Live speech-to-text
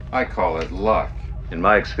I call it luck. In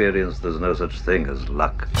my experience, there's no such thing as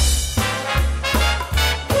luck.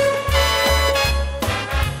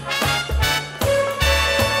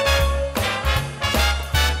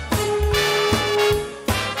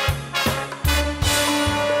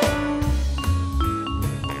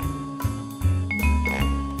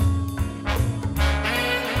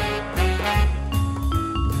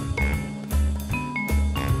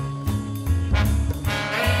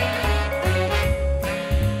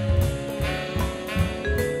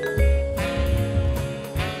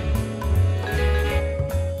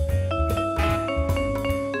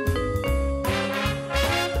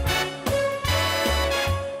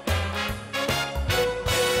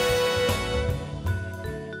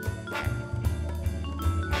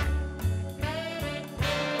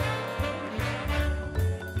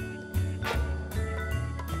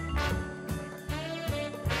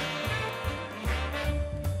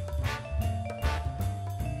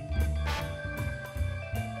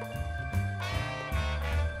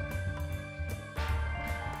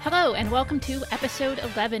 Hello, and welcome to episode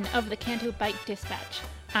 11 of the Canto Bite Dispatch.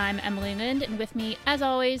 I'm Emily Lind, and with me, as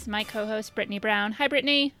always, my co-host, Brittany Brown. Hi,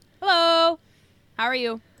 Brittany. Hello. How are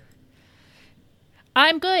you?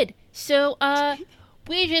 I'm good. So,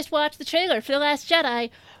 we just watched the trailer for The Last Jedi.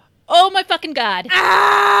 Oh my fucking god.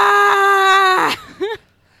 Ah!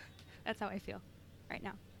 That's how I feel right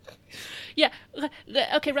now. Yeah,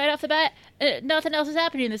 okay, right off the bat, nothing else is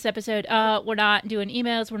happening in this episode. We're not doing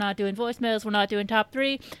emails, we're not doing voicemails, we're not doing top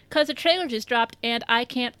 3, because the trailer just dropped, and I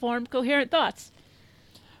can't form coherent thoughts.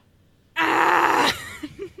 Ah!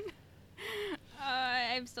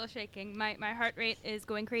 I'm still shaking. My heart rate is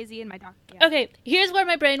going crazy, and my doctor. Yeah. Okay, here's where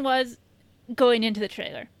my brain was going into the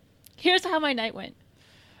trailer. Here's how my night went.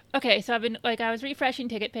 Okay, so I was refreshing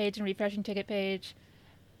ticket page, and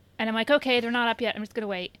I'm like, okay, they're not up yet, I'm just gonna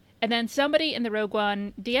wait. And then somebody in the Rogue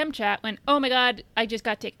One DM chat went, oh my god, I just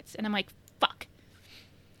got tickets. And I'm like, fuck.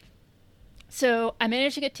 So I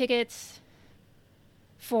managed to get tickets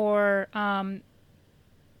for the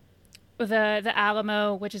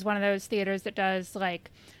Alamo, which is one of those theaters that does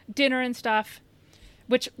like dinner and stuff,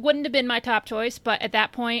 which wouldn't have been my top choice. But at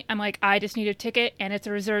that point, I'm like, I just need a ticket, and it's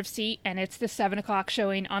a reserved seat, and it's the 7 o'clock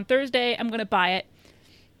showing on Thursday. I'm going to buy it.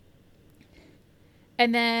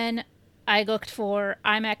 And then I looked for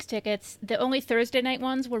IMAX tickets. The only Thursday night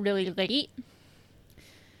ones were really late.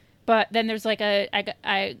 But then there's like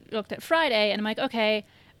I looked at Friday, and I'm like, okay,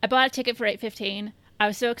 I bought a ticket for 8:15. I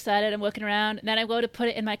was so excited. I'm looking around. And then I go to put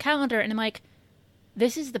it in my calendar, and I'm like,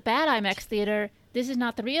 this is the bad IMAX theater. This is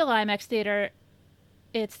not the real IMAX theater.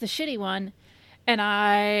 It's the shitty one. And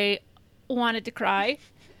I wanted to cry.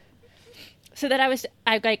 So then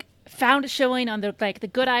I found a showing on the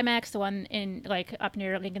good IMAX, the one in up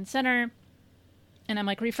near Lincoln Center. And I'm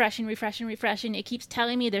like refreshing. It keeps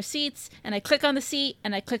telling me their seats, and I click on the seat,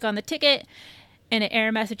 and I click on the ticket, and it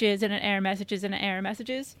error messages, and it error messages, and it error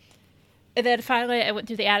messages. And then finally I went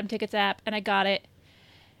through the Atom Tickets app, and I got it.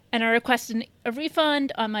 And I requested a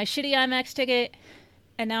refund on my shitty IMAX ticket,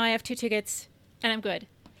 and now I have 2 tickets, and I'm good.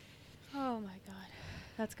 Oh my god.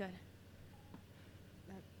 That's good.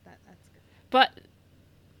 That's good. But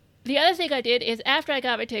the other thing I did is after I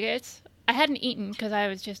got my tickets, I hadn't eaten because I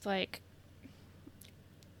was just like,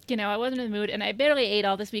 I wasn't in the mood, and I barely ate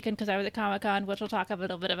all this weekend because I was at Comic-Con, which we'll talk a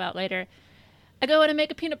little bit about later. I go in and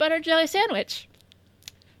make a peanut butter and jelly sandwich.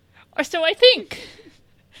 Or so I think.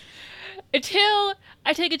 Until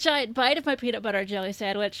I take a giant bite of my peanut butter and jelly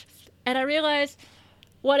sandwich, and I realize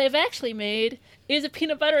what I've actually made is a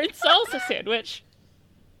peanut butter and salsa sandwich.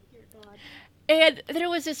 Dear God. And there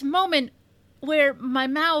was this moment where my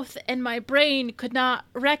mouth and my brain could not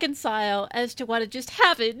reconcile as to what had just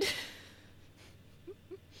happened.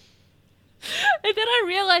 And then I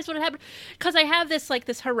realized what had happened. Because I have this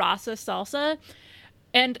harassa salsa,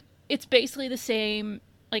 and it's basically the same,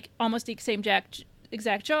 almost the same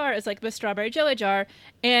exact jar as the strawberry jelly jar.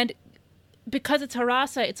 And because it's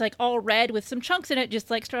harassa, it's all red with some chunks in it, just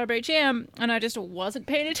like strawberry jam. And I just wasn't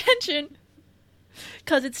paying attention.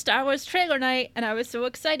 Because it's Star Wars trailer night, and I was so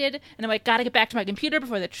excited. And I'm like, gotta get back to my computer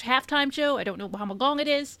before the halftime show. I don't know how long it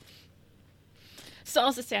is.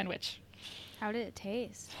 Salsa sandwich. How did it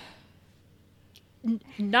taste?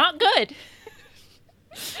 Not good.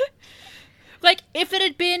 If it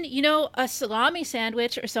had been, a salami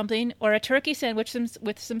sandwich or something, or a turkey sandwich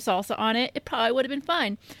with some salsa on it, it probably would have been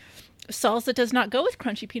fine. Salsa does not go with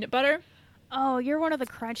crunchy peanut butter. Oh, you're one of the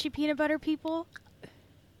crunchy peanut butter people?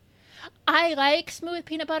 I like smooth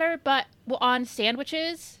peanut butter, but on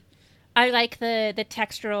sandwiches, I like the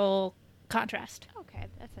textural contrast. Okay,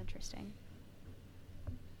 that's interesting.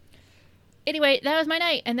 Anyway, that was my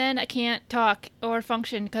night, and then I can't talk or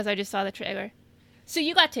function because I just saw the trailer. So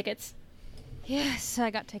you got tickets. Yes,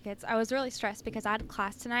 I got tickets. I was really stressed because I had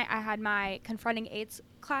class tonight. I had my Confronting AIDS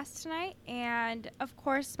class tonight, and of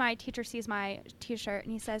course, my teacher sees my T-shirt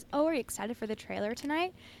and he says, "Oh, are you excited for the trailer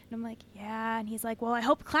tonight?" And I'm like, "Yeah." And he's like, "Well, I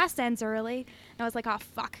hope class ends early." And I was like, "Oh,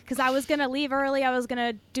 fuck," because I was gonna leave early. I was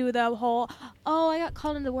gonna do the whole, "Oh, I got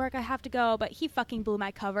called into work. I have to go," but he fucking blew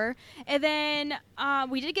my cover. And then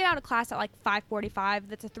we did get out of class at like 5:45.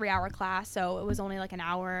 That's a 3-hour class, so it was only like an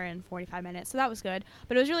hour and 45 minutes. So that was good.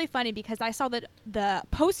 But it was really funny because I saw the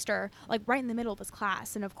poster like right in the middle of his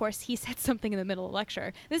class, and of course he said something in the middle of the lecture.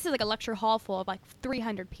 This is like a lecture hall full of like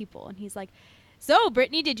 300 people, and he's like, "So,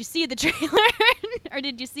 Brittany, did you see the trailer? Or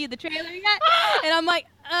did you see the trailer yet?" And I'm like,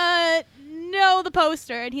 no, the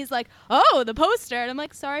poster." And he's like, "Oh, the poster." And I'm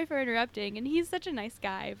like, "Sorry for interrupting." And he's such a nice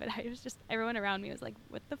guy, but I was just, everyone around me was like,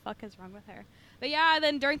 "What the fuck is wrong with her?" But yeah,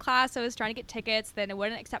 then during class, I was trying to get tickets. Then it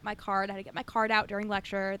wouldn't accept my card. I had to get my card out during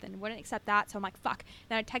lecture. Then it wouldn't accept that. So I'm like, fuck.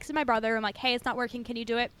 Then I texted my brother. I'm like, "Hey, it's not working. Can you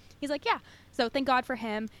do it?" He's like, "Yeah." So thank God for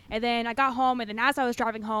him. And then I got home. And then as I was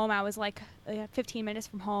driving home, I was like 15 minutes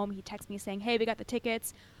from home. He texted me saying, "Hey, we got the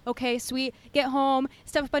tickets." Okay, sweet. Get home,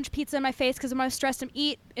 stuff a bunch of pizza in my face because I'm going to stress him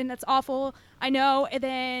eat. And that's awful. I know. And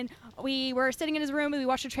then we were sitting in his room and we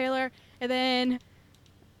watched the trailer. And then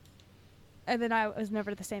I was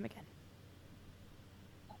never the same again.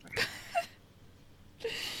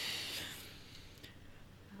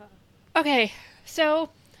 Okay, so.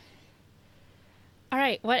 All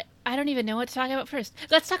right, what? I don't even know what to talk about first.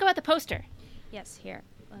 Let's talk about the poster. Yes, here.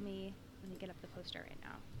 Let me get up the poster right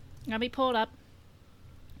now. Let me pull it up.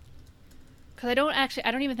 Because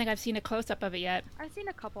I don't even think I've seen a close-up of it yet. I've seen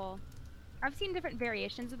a couple. I've seen different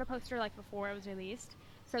variations of the poster, like before it was released.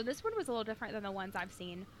 So this one was a little different than the ones I've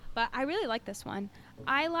seen. But I really like this one.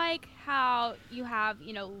 I like how you have,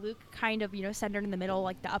 Luke kind of, centered in the middle,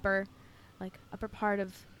 like the upper part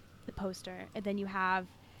of the poster. And then you have...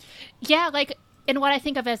 Yeah, like, in what I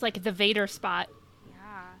think of as, like, the Vader spot.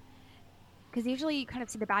 Yeah. Because usually you kind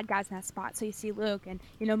of see the bad guys in that spot, so you see Luke. And,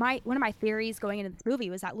 one of my theories going into this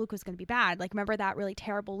movie was that Luke was going to be bad. Like, remember that really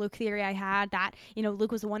terrible Luke theory I had? That,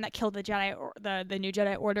 Luke was the one that killed the Jedi, or the new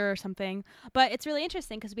Jedi Order or something. But it's really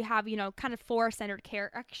interesting because we have, kind of 4 centered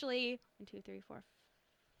characters. Actually, 1, 2, 3, 4,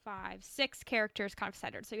 5, 6 characters kind of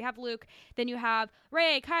centered. So you have Luke, then you have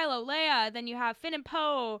Rey, Kylo, Leia, then you have Finn and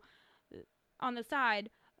Poe on the side.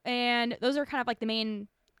 And those are kind of like the main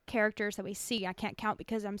characters that we see. I can't count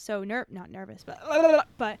because I'm so not nervous,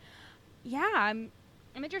 but yeah, I'm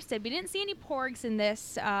interested. We didn't see any Porgs in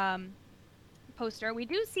this poster. We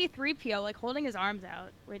do see 3PO like holding his arms out,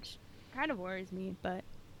 which kind of worries me, but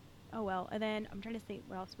oh well. And then I'm trying to think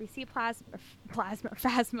what else. We see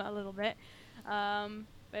Phasma a little bit.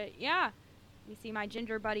 But yeah, we see my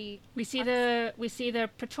ginger buddy. We see the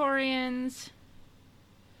Praetorians.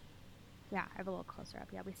 Yeah, I have a little closer up.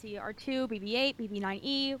 Yeah, we see R2, BB-8,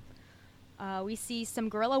 BB-9E. We see some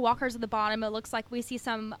gorilla walkers at the bottom. It looks like we see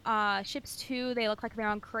some ships too. They look like they're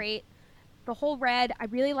on crate. The whole red, I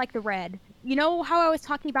really like the red. You know how I was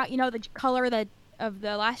talking about, the color of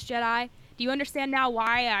the Last Jedi? Do you understand now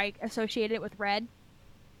why I associated it with red?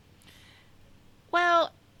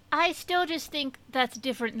 Well, I still just think that's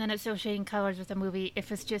different than associating colors with a movie if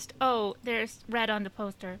it's just, oh, there's red on the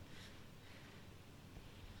poster.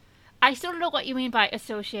 I still don't know what you mean by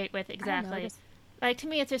associate with exactly. Like, to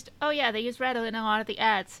me, it's just, oh yeah, they use red in a lot of the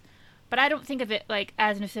ads. But I don't think of it, like,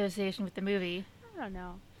 as an association with the movie. I don't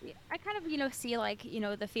know. I kind of, see, like,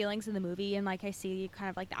 the feelings in the movie, and, like, I see kind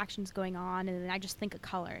of, like, the actions going on, and then I just think of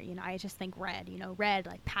color, I just think red, red,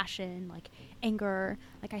 like, passion, like, anger.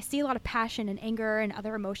 Like, I see a lot of passion and anger and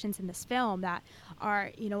other emotions in this film that are,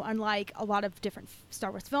 unlike a lot of different Star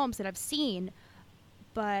Wars films that I've seen.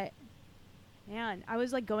 But... man, I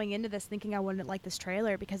was like going into this thinking I wouldn't like this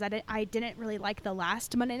trailer because I didn't really like the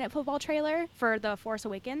last Monday Night Football trailer for The Force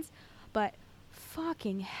Awakens, but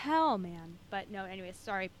fucking hell, man. But no, anyways,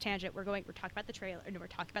 sorry, tangent. We're talking about the trailer. No, we're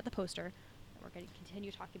talking about the poster. We're going to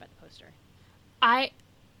continue talking about the poster. I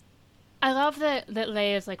love that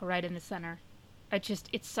Leia is like right in the center.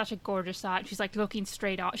 It's such a gorgeous shot. She's like looking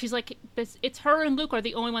straight on. She's like, it's her and Luke are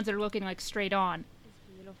the only ones that are looking like straight on.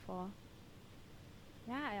 It's beautiful.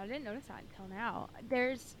 Yeah, I didn't notice that until now.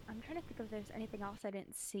 I'm trying to think if there's anything else I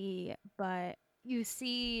didn't see, but you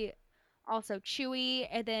see also Chewie,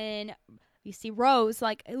 and then you see Rose.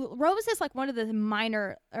 Like, Rose is like one of the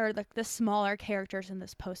minor, or like the smaller characters in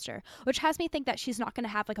this poster, which has me think that she's not going to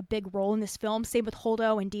have like a big role in this film. Same with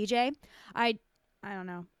Holdo and DJ. I don't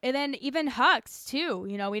know. And then even Hux too.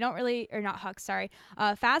 We don't really, or not Hux, sorry,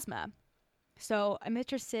 Phasma. So I'm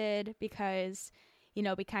interested because...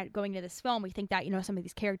 we kind of going into this film, we think that, some of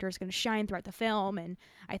these characters are going to shine throughout the film. And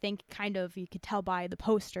I think kind of you could tell by the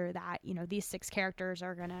poster that, these 6 characters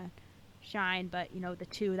are going to shine, but, the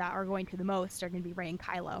 2 that are going to the most are going to be Rey and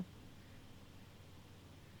Kylo.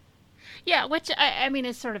 Yeah, which, I mean,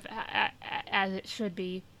 is sort of as it should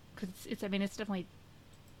be, because it's definitely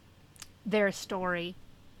their story.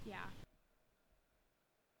 Yeah.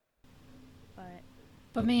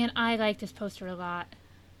 But man, I like this poster a lot.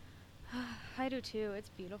 I do too. It's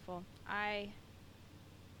beautiful. I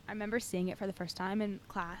remember seeing it for the first time in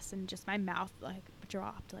class, and just my mouth like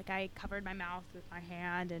dropped. Like I covered my mouth with my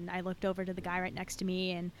hand, and I looked over to the guy right next to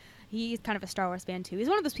me, and he's kind of a Star Wars fan too. He's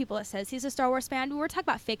one of those people that says he's a Star Wars fan. We were talking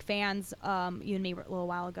about fake fans, you and me, a little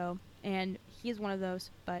while ago, and he's one of those.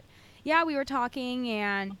 But yeah, we were talking,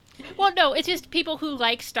 and well, no, it's just people who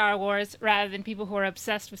like Star Wars rather than people who are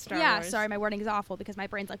obsessed with Star Wars. Yeah, sorry, my wording is awful because my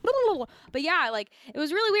brain's like, blah, blah, blah. But yeah, like it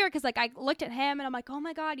was really weird because like I looked at him and I'm like, oh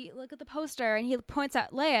my god, look at the poster, and he points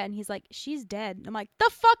at Leia and he's like, she's dead. And I'm like, the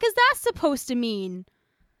fuck is that supposed to mean?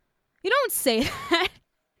 You don't say that.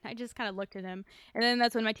 I just kind of looked at him, and then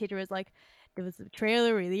that's when my teacher was like, was the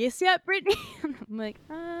trailer released yet, Brittany? I'm like,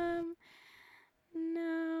 no,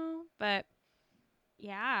 but.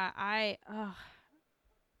 Yeah,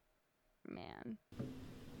 man.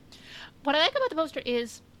 What I like about the poster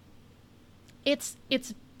is it's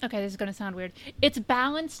okay, this is going to sound weird. It's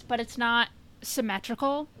balanced, but it's not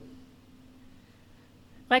symmetrical.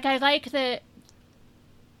 Like, I like that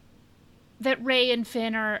Rey and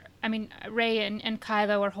Rey and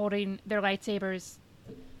Kylo are holding their lightsabers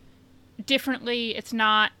differently. It's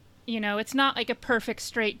not, it's not like a perfect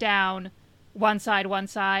straight down one side.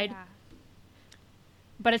 Yeah.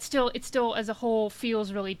 But it still as a whole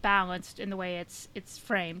feels really balanced in the way it's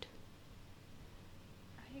framed.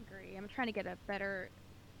 I agree. I'm trying to get a better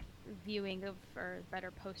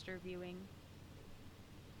better poster viewing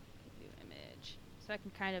image, so I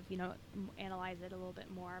can kind of analyze it a little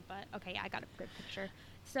bit more. But okay, I got a good picture.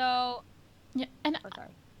 So yeah, and sorry.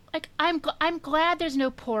 Like I'm glad there's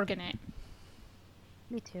no Porg in it.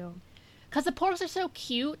 Me too. Because the Porgs are so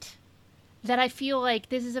cute that I feel like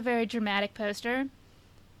this is a very dramatic poster.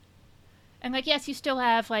 And, like, yes, you still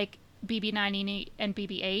have, like, BB-9 and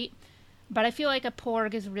BB-8, but I feel like a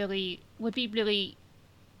Porg would be really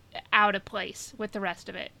out of place with the rest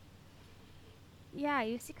of it. Yeah,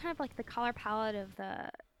 you see kind of, like, the color palette of the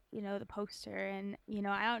poster, and,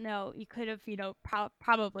 I don't know, you could have,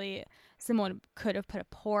 probably someone could have put a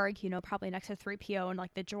Porg, probably next to 3PO and,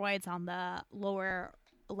 like, the droids on the lower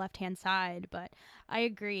left-hand side, but I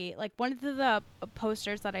agree. Like, one of the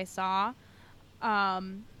posters that I saw,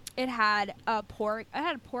 it had a Porg. It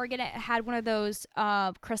had a Porg in it. It had one of those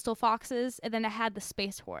crystal foxes, and then it had the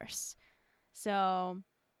space horse. So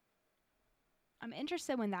I'm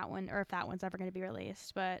interested when that one, or if that one's ever going to be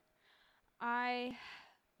released. But I'm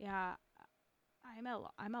a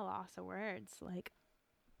loss of words. Like,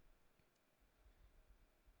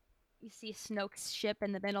 you see Snoke's ship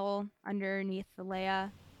in the middle, underneath the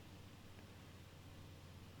Leia,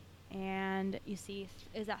 and you see,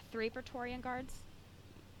 is that 3 Praetorian guards?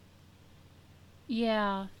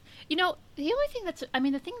 Yeah. The only thing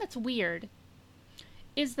the thing that's weird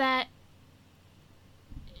is that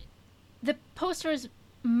the poster is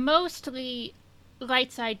mostly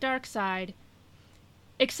light side, dark side,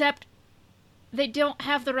 except they don't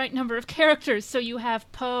have the right number of characters, so you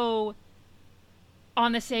have Poe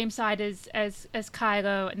on the same side as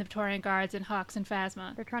Kylo and the Praetorian Guards and Hux and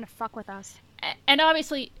Phasma. They're trying to fuck with us. And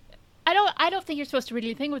obviously, I don't think you're supposed to read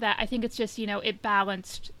anything with that. I think it's just, it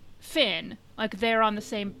balanced Finn. Like, they're on the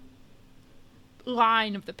same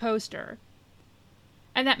line of the poster.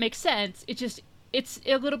 And that makes sense. It's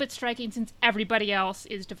a little bit striking since everybody else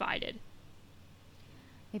is divided.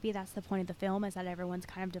 Maybe that's the point of the film, is that everyone's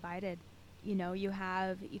kind of divided. You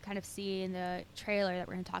kind of see in the trailer that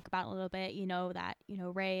we're going to talk about in a little bit, that,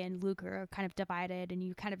 Rey and Luke are kind of divided, and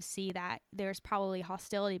you kind of see that there's probably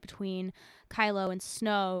hostility between Kylo and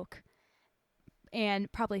Snoke,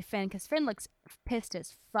 and probably Finn, because Finn looks pissed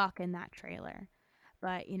as fuck in that trailer.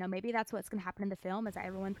 But, maybe that's what's going to happen in the film, is that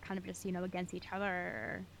everyone's kind of just, against each other,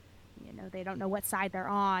 or, they don't know what side they're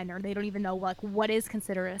on, or they don't even know, like, what is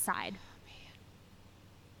considered a side.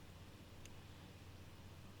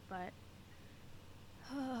 But,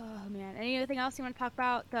 oh, man. Anything else you want to talk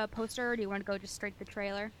about the poster, or do you want to go just straight to the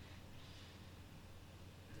trailer?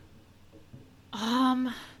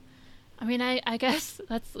 I guess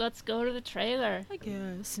let's go to the trailer. I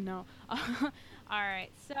guess. No. All right.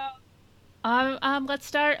 So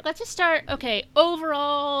let's just start. Okay,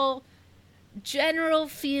 overall general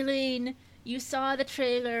feeling. You saw the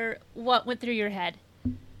trailer. What went through your head?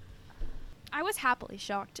 I was happily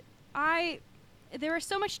shocked. There was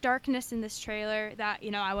so much darkness in this trailer that,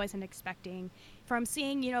 I wasn't expecting. From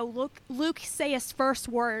seeing, Luke say his first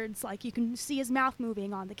words, like you can see his mouth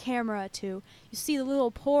moving on the camera, to you see the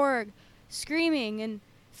little Porg screaming in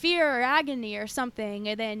fear or agony or something,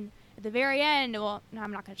 and then at the very end, well, no,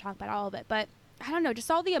 I'm not going to talk about all of it, but I don't know,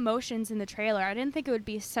 just all the emotions in the trailer. I didn't think it would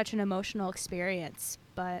be such an emotional experience,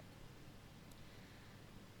 but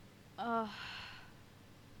I'm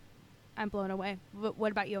blown away.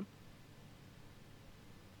 What about you?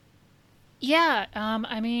 Yeah,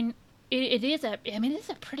 it's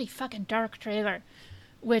a pretty fucking dark trailer,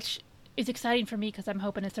 which is exciting for me because I'm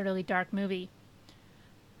hoping it's a really dark movie.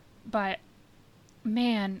 But,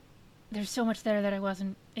 man, there's so much there that I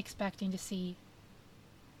wasn't expecting to see.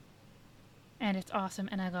 And it's awesome,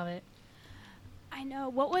 and I love it. I know.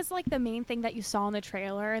 What was, the main thing that you saw in the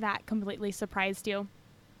trailer that completely surprised you?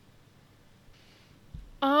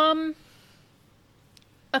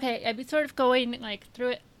 Okay, I've been sort of going, through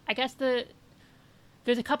it. I guess there's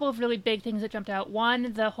a couple of really big things that jumped out.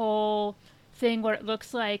 One, the whole thing where it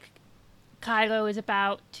looks like Kylo is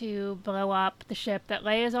about to blow up the ship that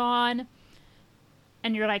Leia's on,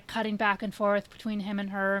 and you're, cutting back and forth between him and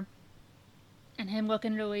her, and him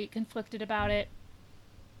looking really conflicted about it,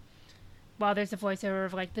 while there's a voiceover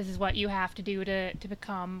of, this is what you have to do to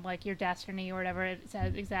become, your destiny, or whatever it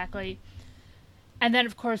says exactly. And then,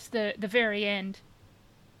 of course, the very end,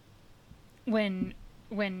 when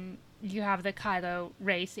you have the Kylo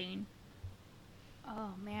Rey scene. Oh,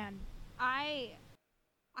 man. I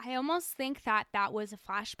almost think that was a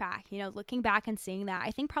flashback, looking back and seeing that.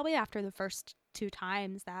 I think probably after the first 2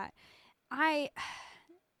 times that I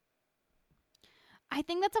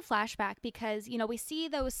think that's a flashback because, we see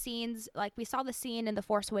those scenes, we saw the scene in The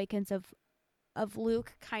Force Awakens of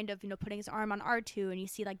Luke kind of, putting his arm on R2, and you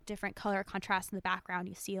see, different color contrast in the background.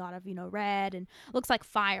 You see a lot of, red and looks like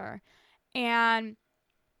fire. And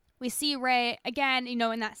we see Rey, again,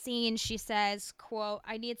 in that scene, she says, quote,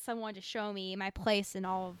 "I need someone to show me my place in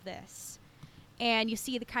all of this." And you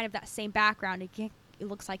see the kind of that same background. It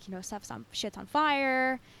looks like, shit's on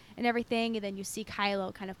fire and everything. And then you see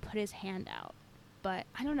Kylo kind of put his hand out. But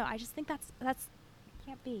I don't know. I just think that's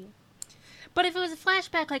can't be. But if it was a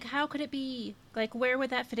flashback, how could it be? Where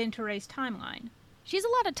would that fit into Rey's timeline? She has a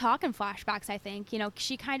lot of talk in flashbacks, I think.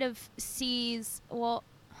 She kind of sees, well,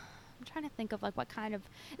 I'm trying to think of, what kind of,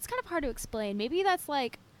 it's kind of hard to explain. Maybe that's,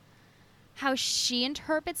 how she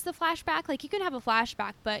interprets the flashback. You can have a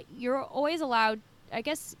flashback, but you're always allowed, I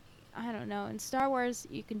guess, I don't know, in Star Wars,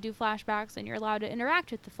 you can do flashbacks, and you're allowed to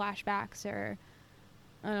interact with the flashbacks, or,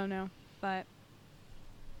 I don't know, but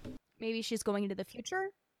maybe she's going into the future?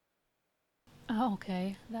 Oh,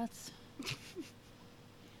 okay. That's...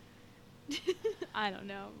 I don't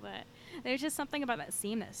know, but there's just something about that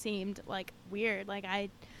scene that seemed, weird.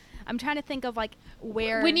 I'm trying to think of,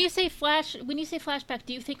 where... When you say flashback,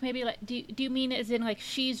 do you think maybe, do you mean as in,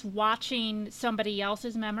 she's watching somebody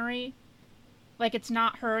else's memory? It's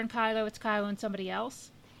not her and Kylo, it's Kylo and somebody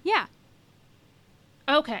else? Yeah.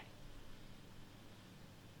 Okay.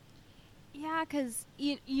 Yeah, because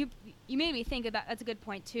you made me think of that. That's a good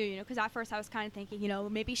point, too, because at first I was kind of thinking,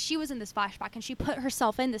 maybe she was in this flashback and she put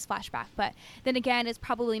herself in this flashback. But then again, it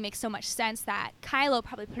probably makes so much sense that Kylo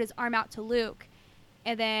probably put his arm out to Luke.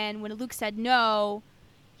 And then when Luke said no,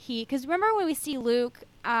 because remember when we see Luke,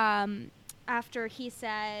 after he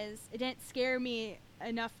says, "It didn't scare me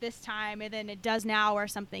enough this time, and then it does now," or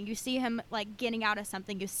something. You see him, getting out of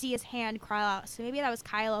something. You see his hand crawl out. So maybe that was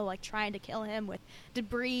Kylo, trying to kill him with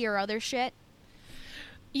debris or other shit.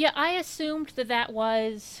 Yeah, I assumed that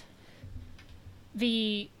was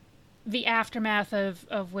the aftermath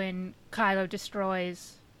of when Kylo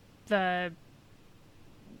destroys the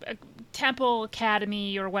Temple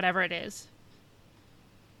Academy or whatever it is.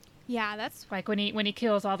 Yeah, that's... when he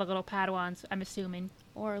kills all the little Padawans, I'm assuming.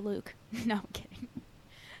 Or Luke. No, I'm kidding.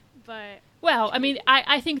 But... Well,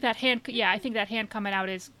 I think that hand coming out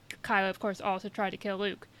is Kylo, of course, also tried to kill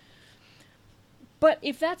Luke. But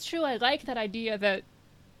if that's true, I like that idea that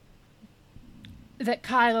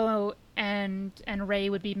Kylo and Rey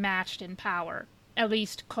would be matched in power, at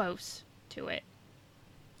least close to it.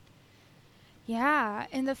 Yeah,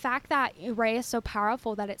 and the fact that Rey is so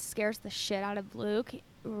powerful that it scares the shit out of Luke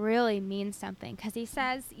really means something. Because he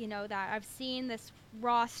says, that I've seen this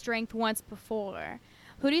raw strength once before.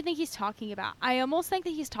 Who do you think he's talking about? I almost think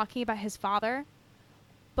that he's talking about his father.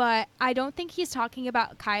 But I don't think he's talking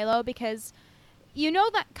about Kylo because...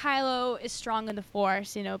 that Kylo is strong in the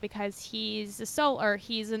Force, because he's a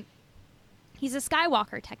he's a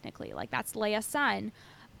Skywalker, technically. That's Leia's son.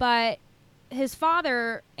 But his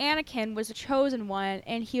father, Anakin, was a chosen one,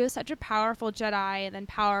 and he was such a powerful Jedi and then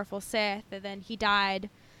powerful Sith, and then he died,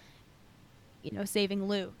 saving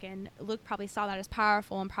Luke. And Luke probably saw that as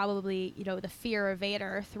powerful and probably, the fear of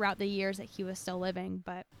Vader throughout the years that he was still living.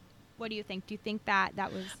 But what do you think? Do you think that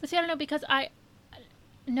was... But see, I don't know, because I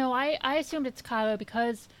assumed it's Kylo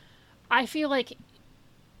because I feel like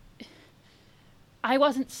I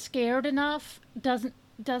wasn't scared enough.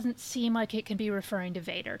 Doesn't seem like it can be referring to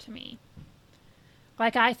Vader to me.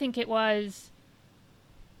 Like, I think it was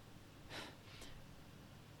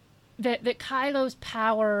that Kylo's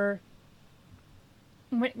power,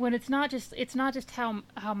 when it's not just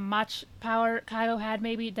how much power Kylo had,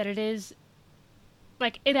 maybe, that it is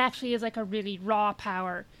like, it actually is like a really raw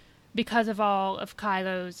power because of all of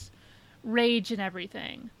Kylo's rage and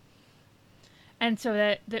everything. And so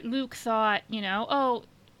that Luke thought, oh,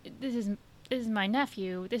 this is my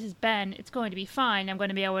nephew, this is Ben, it's going to be fine, I'm going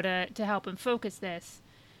to be able to help him focus this.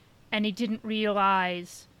 And he didn't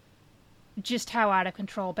realize just how out of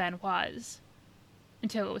control Ben was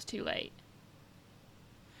until it was too late.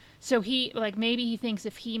 So maybe he thinks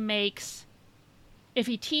if he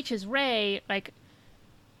teaches Rey,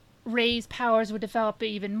 Rey's powers would develop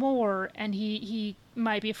even more, and he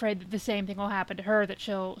might be afraid that the same thing will happen to her, that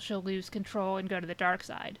she'll lose control and go to the dark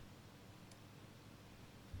side.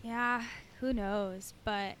 Yeah, who knows?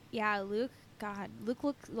 But yeah, Luke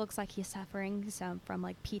looks like he's suffering from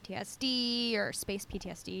PTSD or space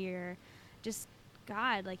PTSD, or just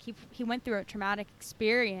he went through a traumatic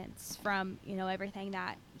experience from everything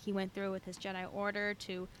that he went through with his Jedi Order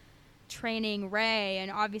to training Rey, and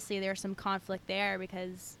obviously there's some conflict there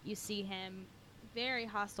because you see him very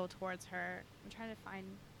hostile towards her. I'm trying to find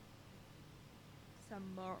some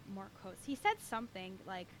more quotes. He said something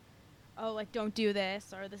like, "Oh, don't do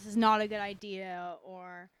this," or "This is not a good idea,"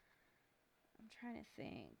 or I'm trying to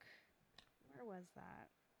think. Where was that?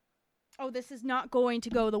 "Oh, this is not going to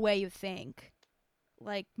go the way you think."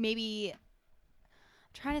 Maybe I'm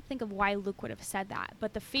trying to think of why Luke would have said that,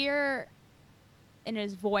 but the fear in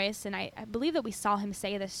his voice, and I believe that we saw him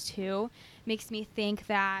say this too, makes me think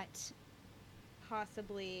that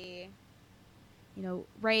possibly,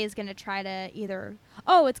 Rey is going to try to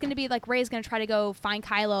it's going to be Rey's going to try to go find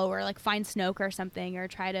Kylo or find Snoke or something, or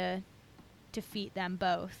try to defeat them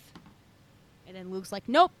both. And then Luke's like,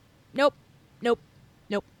 nope, nope, nope,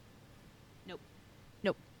 nope, nope,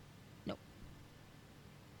 nope, nope,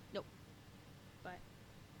 nope. But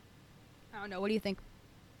I don't know. What do you think?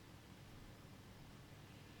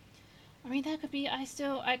 I mean, that could be. I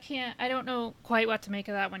don't know quite what to make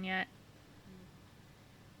of that one yet.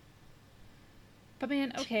 But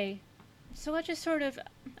man, okay. So let's just sort of,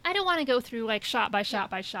 I don't want to go through shot by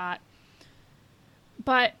shot by shot.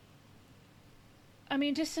 But, I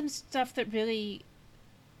mean, just some stuff that really,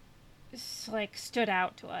 stood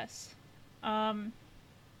out to us. I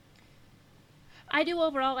do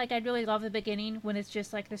overall, I really love the beginning when it's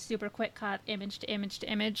just the super quick cut, image to image to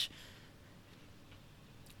image.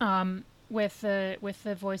 With the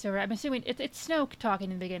voiceover. I'm assuming it's Snoke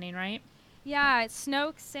talking in the beginning, right? Yeah, it's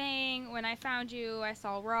Snoke saying, "When I found you, I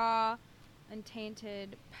saw raw,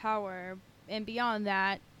 untainted power, and beyond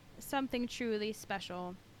that, something truly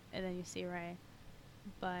special." And then you see Rey.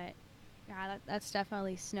 But yeah, that's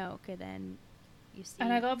definitely Snoke. And then you see.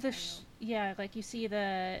 And I love the you see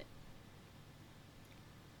the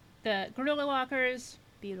gorilla walkers.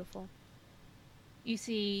 Beautiful. You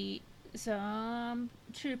see some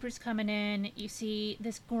troopers coming in. You see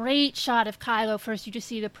this great shot of Kylo. First you just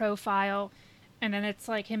see the profile, and then it's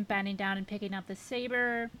him bending down and picking up the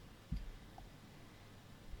saber,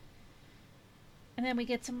 and then we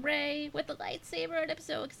get some Rey with the lightsaber, and I'm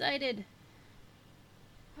so excited.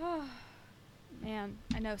 Oh man,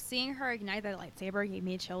 I know, seeing her ignite that lightsaber gave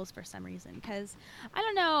me chills for some reason, because I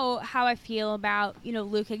don't know how I feel about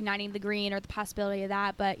Luke igniting the green or the possibility of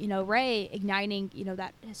that, but Rey igniting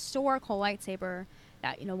that historical lightsaber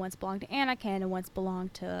that once belonged to Anakin and once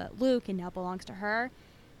belonged to Luke and now belongs to her.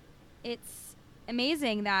 It's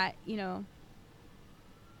amazing that she's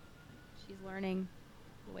learning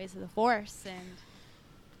the ways of the Force, and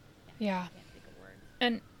yeah, I can't think of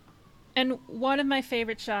words. And one of my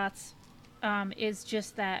favorite shots is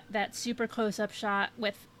just that super close-up shot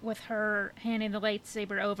with her handing the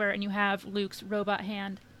lightsaber over, and you have Luke's robot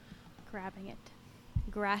hand grabbing it,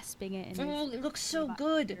 grasping it. It looks so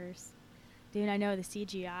good. Fingers. Dude, I know the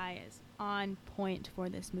CGI is on point for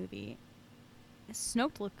this movie.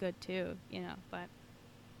 Snoke looked good too, but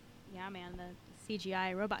yeah, man, the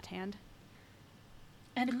CGI robot hand.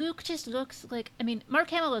 And Luke just looks Mark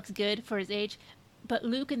Hamill looks good for his age, but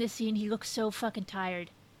Luke in this scene, he looks so fucking tired.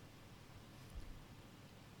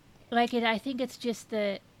 like it. I think it's just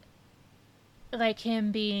the like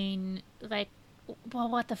him being like, well,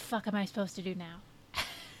 what the fuck am I supposed to do now?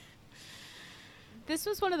 This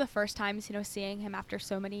was one of the first times, seeing him after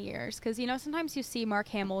so many years. Because, sometimes you see Mark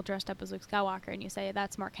Hamill dressed up as Luke Skywalker and you say,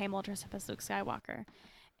 that's Mark Hamill dressed up as Luke Skywalker.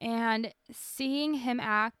 And seeing him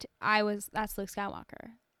act, that's Luke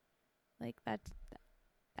Skywalker. Like, that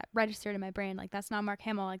registered in my brain. Like, that's not Mark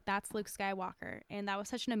Hamill. Like, that's Luke Skywalker. And that was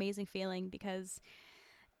such an amazing feeling because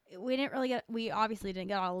we obviously didn't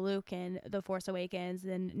get all of Luke in The Force Awakens.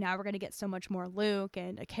 And now we're going to get so much more Luke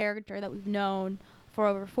and a character that we've known for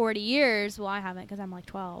over 40 years. Well, I haven't because I'm like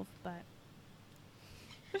 12, but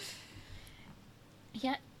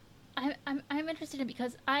yeah, I'm interested in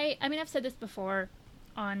because I mean I've said this before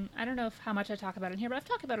on I don't know how much I talk about it here, but I've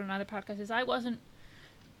talked about it on other podcasts. I was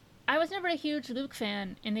never a huge Luke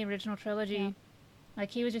fan in the original trilogy. Yeah.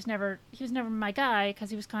 Like he was never my guy because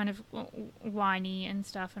he was kind of whiny and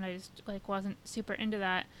stuff, and I just like wasn't super into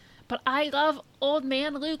that. But I love old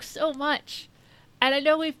man Luke so much. And I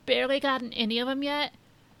know we've barely gotten any of them yet,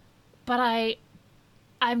 but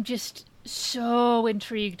I'm just so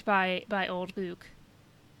intrigued by old Luke.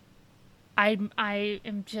 I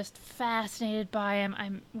am just fascinated by him.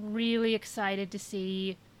 I'm really excited to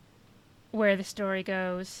see where the story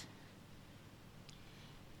goes.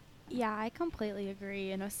 Yeah, I completely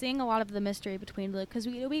agree. Seeing a lot of the mystery between Luke, because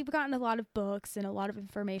we've gotten a lot of books and a lot of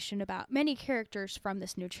information about many characters from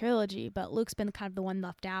this new trilogy, but Luke's been kind of the one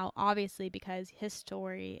left out, obviously, because his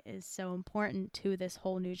story is so important to this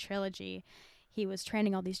whole new trilogy. He was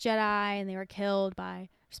training all these Jedi, and they were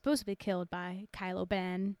supposed to be killed by Kylo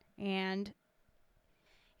Ben, and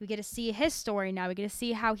we get to see his story now. We get to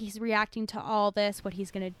see how he's reacting to all this, what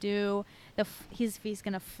he's going to do, he's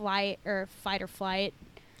going to fight or flight.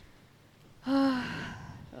 But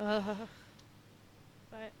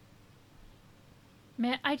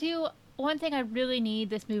man, one thing I really need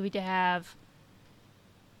this movie to have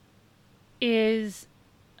is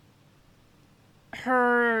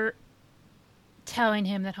her telling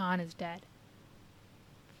him that Han is dead.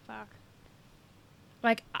 Fuck.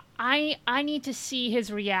 Like I need to see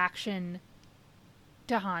his reaction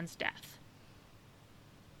to Han's death.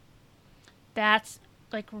 That's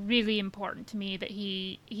like really important to me that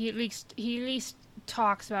he at least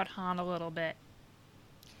talks about Han a little bit.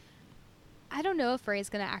 I don't know if Rey's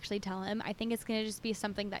going to actually tell him. I think it's going to just be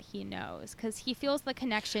something that he knows because he feels the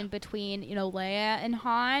connection between, Leia and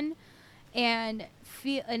Han, and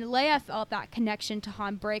Leia felt that connection to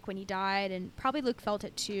Han break when he died, and probably Luke felt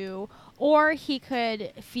it too, or he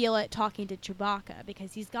could feel it talking to Chewbacca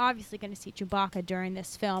because he's obviously going to see Chewbacca during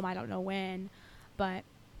this film. I don't know when, but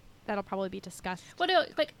that'll probably be discussed. Well, no,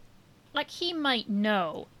 like he might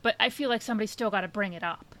know, but I feel like somebody's still got to bring it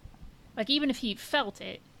up. Like even if he felt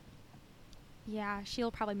it. Yeah,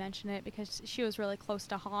 she'll probably mention it because she was really close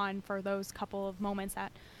to Han for those couple of moments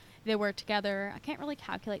that they were together. I can't really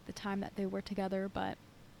calculate the time that they were together, but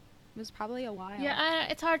it was probably a while. Yeah,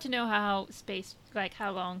 it's hard to know how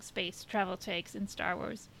long space travel takes in Star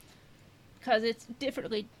Wars, because it's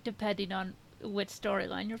differently depending on which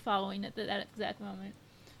storyline you're following at that exact moment.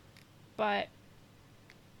 But,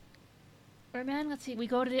 or man, let's see. We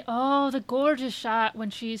go to the gorgeous shot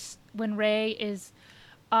when Rey is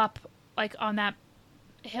up like on that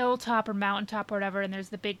hilltop or mountaintop or whatever, and there's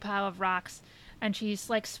the big pile of rocks, and she's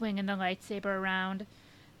like swinging the lightsaber around,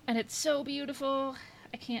 and it's so beautiful.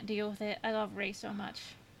 I can't deal with it. I love Rey so much.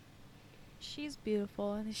 She's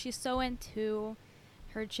beautiful, and she's so into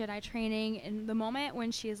her Jedi training. And the moment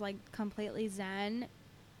when she's like completely zen,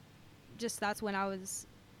 that's when I was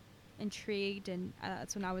intrigued, and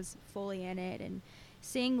that's when I was fully in it. And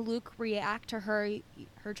seeing Luke react to her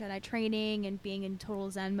Jedi training and being in total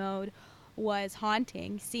zen mode was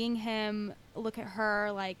haunting. Seeing him look at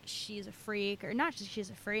her like she's a freak, or not just she's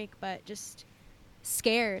a freak, but just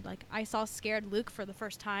scared. Like I saw scared Luke for the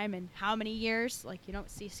first time in how many years? Like you don't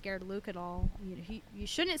see scared Luke at all. You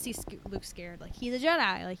shouldn't see Luke scared. Like he's a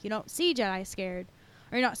Jedi. Like you don't see Jedi scared,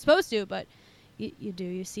 or you're not supposed to, but you do.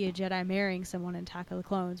 You see a Jedi marrying someone in Attack of the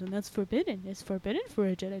Clones, and that's forbidden. It's forbidden for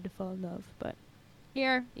a Jedi to fall in love. But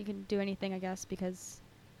here you can do anything, I guess, because.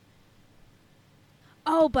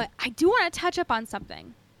 Oh, but I do want to touch up on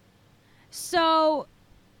something. So,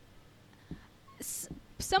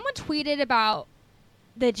 someone tweeted about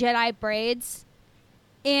the Jedi braids,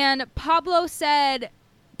 and Pablo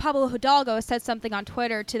Hidalgo said something on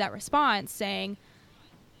Twitter to that response saying,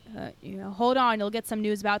 hold on, you'll get some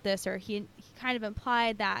news about this, or he kind of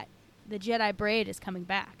implied that the Jedi braid is coming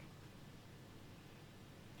back.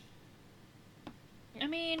 I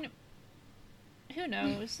mean, who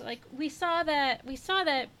knows? Like we saw that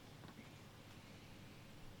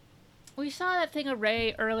we saw that thing of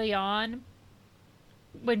Rey early on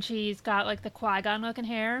when she's got like the Qui-Gon looking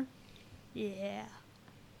hair. Yeah.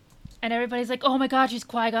 And everybody's like, oh my god, she's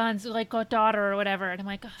Qui-Gon's like daughter or whatever. And I'm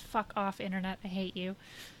like, oh, fuck off, internet. I hate you.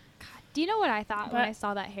 Do you know what I thought when I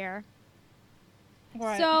saw that hair?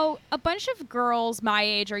 What? So a bunch of girls my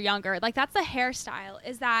age or younger, like that's the hairstyle,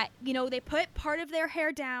 is that, you know, they put part of their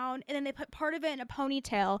hair down and then they put part of it in a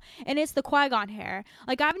ponytail and it's the Qui-Gon hair.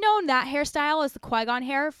 Like I've known that hairstyle as the Qui-Gon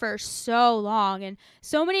hair for so long, and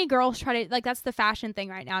so many girls try to, like, that's the fashion thing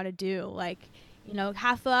right now to do. Like, you know,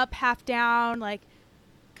 half up, half down, like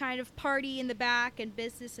kind of party in the back and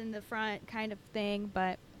business in the front kind of thing.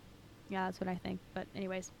 But yeah, that's what I think. But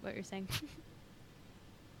anyways, what you're saying.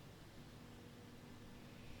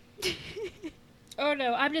 Oh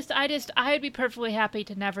no, I would be perfectly happy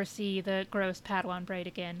to never see the gross Padawan braid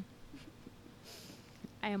again.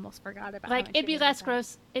 I almost forgot about. Like it'd be less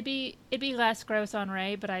gross. It'd be less gross on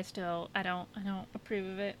Rey, but I don't approve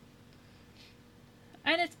of it.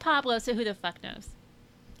 And it's Pablo, so who the fuck knows?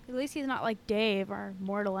 At least he's not like Dave, our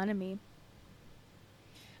mortal enemy.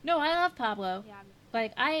 No, I love Pablo. Yeah.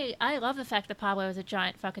 Like I love the fact that Pablo is a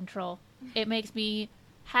giant fucking troll. It makes me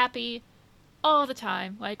happy all the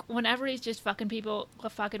time. Like whenever he's just fucking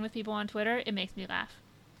with people on Twitter, it makes me laugh.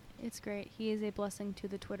 It's great. He is a blessing to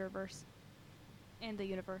the Twitterverse and the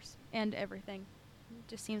universe and everything.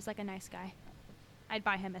 Just seems like a nice guy. I'd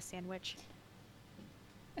buy him a sandwich.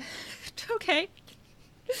 Okay.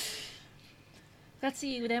 Let's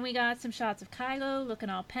see. Then we got some shots of Kylo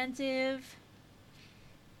looking all pensive,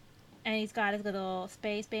 and he's got his little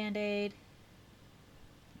space band-aid.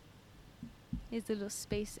 His little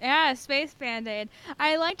space band-aid.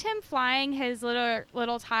 I liked him flying his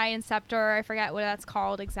little tie and scepter. I forget what that's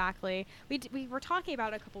called exactly. We were talking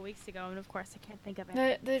about it a couple weeks ago, and of course I can't think of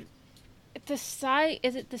it. Is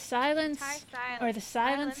it the silence or the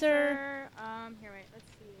silencer? Here, wait. Let's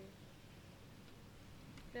see.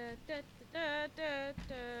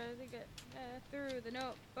 Through the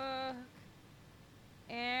notebook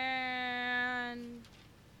and.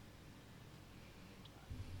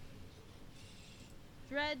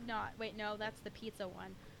 Dreadnought. Wait, no, that's the pizza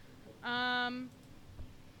one.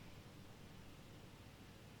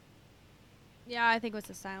 Yeah, I think it was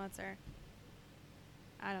the silencer.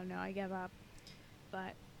 I don't know. I give up.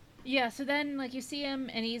 But yeah, so then like you see him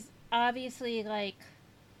and he's obviously like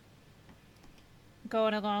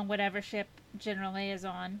going along whatever ship General Leia is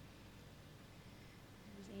on.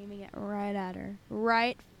 He's aiming it right at her.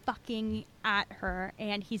 Right fucking at her,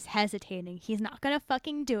 and he's hesitating. He's not gonna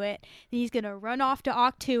fucking do it. He's gonna run off to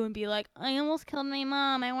Octu and be like, I almost killed my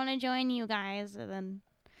mom, I want to join you guys. And then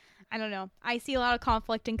I don't know, I see a lot of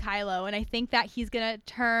conflict in Kylo, and I think that he's gonna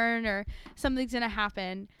turn or something's gonna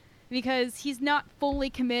happen because he's not fully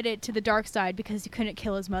committed to the dark side because he couldn't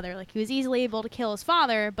kill his mother. Like, he was easily able to kill his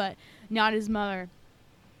father, but not his mother.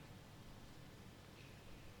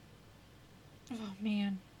 Oh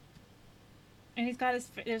man. And he's got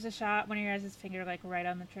there's a shot when he has his finger like right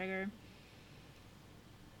on the trigger.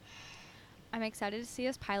 I'm excited to see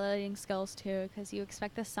his piloting skills too, because you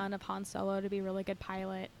expect the son of Han Solo to be a really good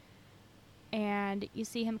pilot. And you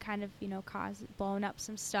see him kind of, you know, blowing up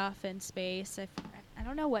some stuff in space. I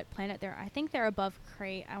don't know what planet they're. I think they're above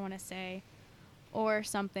Crate, I want to say, or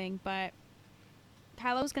something. But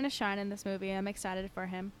Kylo's gonna shine in this movie. I'm excited for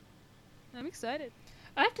him. I'm excited.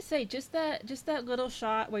 I have to say, just that little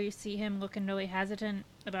shot where you see him looking really hesitant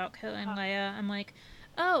about killing Leia, I'm like,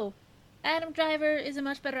 oh, Adam Driver is a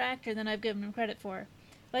much better actor than I've given him credit for.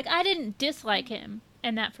 Like, I didn't dislike him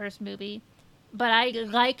in that first movie, but I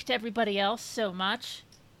liked everybody else so much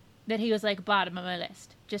that he was like bottom of my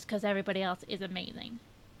list, just because everybody else is amazing.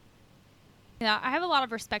 Yeah, I have a lot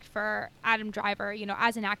of respect for Adam Driver, you know,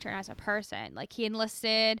 as an actor and as a person. Like, he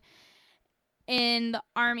enlisted in the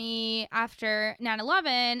army after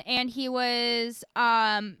 9/11, and he was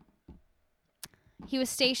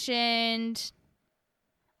stationed.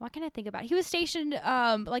 What can I think about? He was stationed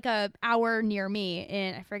like a hour near me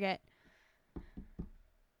in, I forget.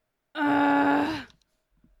 I'm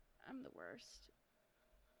the worst.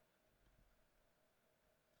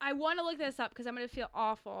 I want to look this up because I'm gonna feel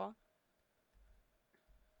awful.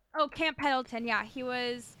 Oh, Camp Pendleton. Yeah, he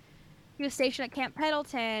was stationed at Camp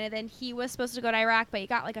Pendleton, and then he was supposed to go to Iraq, but he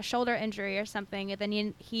got like a shoulder injury or something, and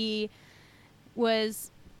then he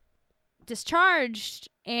was discharged,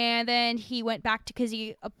 and then he went back to, because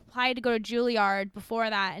he applied to go to Juilliard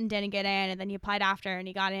before that and didn't get in, and then he applied after and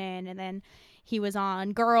he got in, and then he was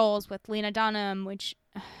on Girls with Lena Dunham,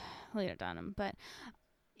 but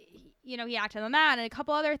you know, he acted on that and a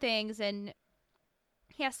couple other things, and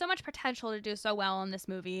he has so much potential to do so well in this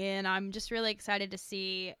movie, and I'm just really excited to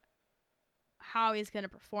see how he's going to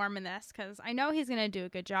perform in this, because I know he's going to do a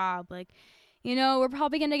good job. Like, you know, we're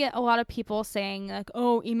probably going to get a lot of people saying, like,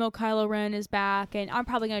 oh, emo Kylo Ren is back, and I'm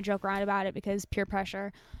probably going to joke around about it because peer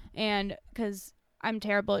pressure and because I'm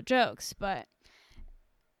terrible at jokes, but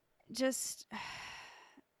just,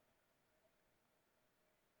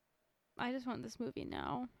 I just want this movie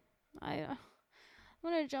now. I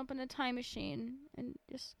want to jump in a time machine and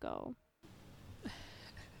just go.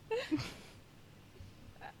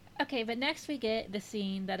 Okay, but next we get the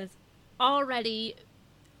scene that has already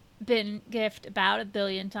been gifted about 1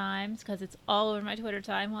 billion times because it's all over my Twitter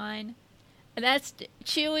timeline. And that's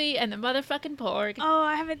Chewie and the motherfucking Porg. Oh,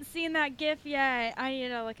 I haven't seen that GIF yet. I need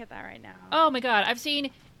to look at that right now. Oh my god, I've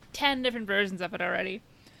seen 10 different versions of it already.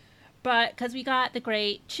 But because we got the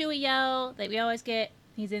great Chewie yell that we always get,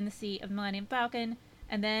 he's in the seat of the Millennium Falcon,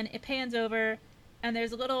 and then it pans over, and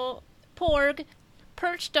there's a little Porg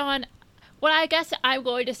perched on what I guess I'm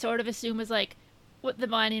going to sort of assume is like what the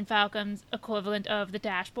Millennium Falcon's equivalent of the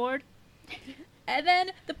dashboard. And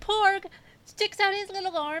then the Porg sticks out his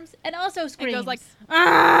little arms and also screams. He goes like,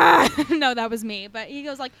 ah! No, that was me. But he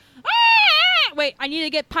goes like, ah! Wait, I need to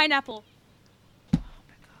get pineapple. Oh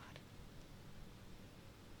my god.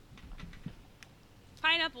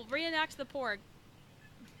 Pineapple, reenact the Porg.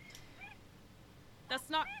 That's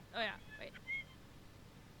not, oh yeah, wait.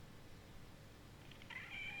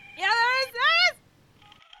 Yeah, there is!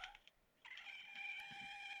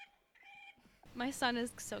 My son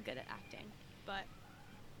is so good at acting, but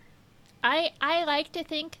I like to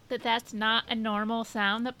think that that's not a normal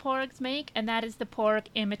sound that Porgs make, and that is the Porg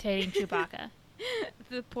imitating Chewbacca.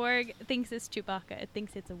 the Porg thinks it's Chewbacca. It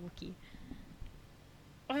thinks it's a Wookiee.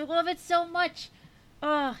 I love it so much.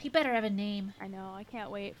 Oh, he better have a name. I know. I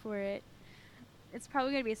can't wait for it. It's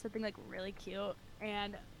probably going to be something, like, really cute,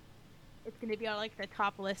 and it's going to be on, like, the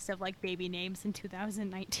top list of, like, baby names in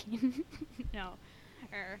 2019. No.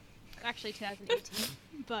 Or, actually 2018.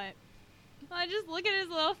 But I just look at his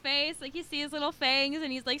little face. Like, you see his little fangs,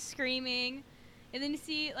 and he's, like, screaming. And then you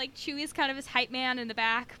see, like, Chewie's kind of his hype man in the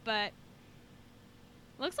back, but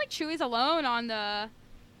looks like Chewie's alone on the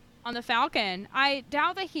Falcon. I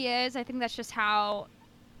doubt that he is. I think that's just how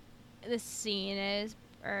this scene is,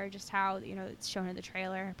 or just how, you know, it's shown in the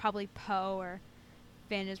trailer. Probably Poe or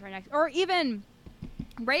Finn is right next, or even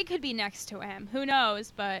Rey could be next to him. Who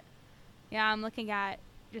knows? But yeah, I'm looking at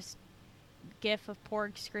just GIF of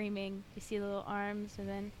Porg screaming. You see the little arms, and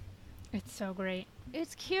then It's so great.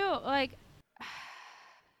 it's cute. Like,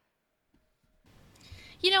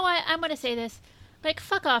 You know what? I'm going to say this. Like,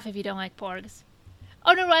 fuck off if you don't like Porgs.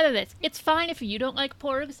 Oh, no, rather this. It's fine if you don't like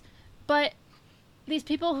Porgs, but these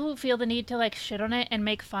people who feel the need to, like, shit on it and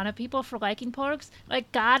make fun of people for liking Porgs,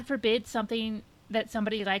 like, God forbid somebody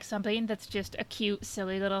likes something that's just a cute,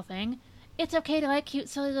 silly little thing. It's okay to like cute,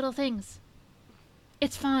 silly little things.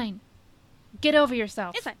 It's fine. Get over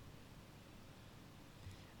yourself. it's fine.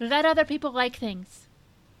 Let other people like things.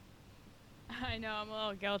 I know, I'm a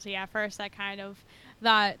little guilty. At first, I kind of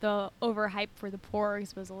thought the overhype for the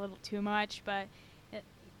Porgs was a little too much, but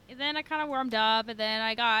then I kind of warmed up, and then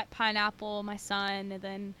I got Pineapple, my son, and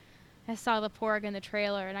then I saw the Porg in the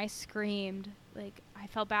trailer, and I screamed. Like, I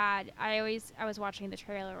felt bad. I was watching the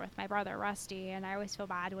trailer with my brother, Rusty, and I always feel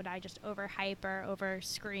bad when I just overhype or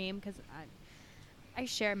over-scream, because I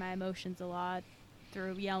share my emotions a lot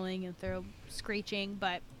through yelling and through screeching,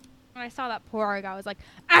 but when I saw that Porg, I was like,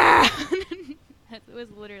 ah! It was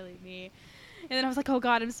literally me. And then I was like, oh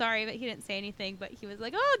god, I'm sorry, but he didn't say anything, but he was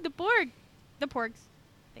like, oh, the Porgs.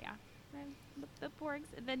 Yeah. The Porgs.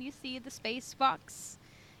 And then you see the space fox.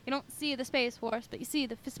 You don't see the Space Force, but you see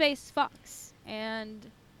the space fox. And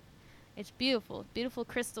it's beautiful. Beautiful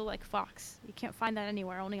crystal-like fox. You can't find that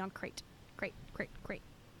anywhere, only on Crate. Crate.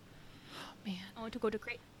 Oh, man. I want to go to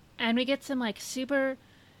Crate. And we get some,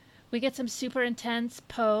 super intense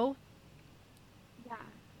Poe, Yeah.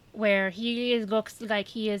 where he looks like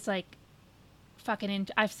he is, like,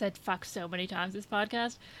 I've said fuck so many times this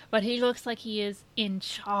podcast, but he looks like he is in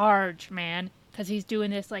charge, man, because he's doing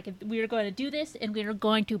this, like, we're going to do this, and we're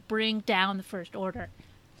going to bring down the First Order.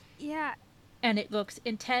 Yeah. And it looks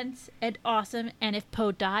intense and awesome, and if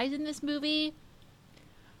Poe dies in this movie,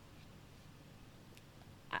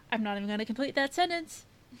 I'm not even going to complete that sentence,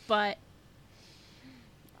 but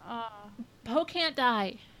Poe can't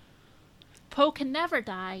die. Poe can never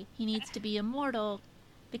die. He needs to be immortal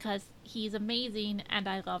because he's amazing and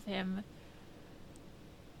I love him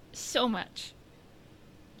so much.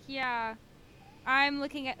 Yeah. I'm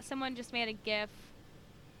looking at, someone just made a GIF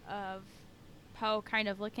of Poe kind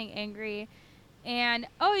of looking angry. And,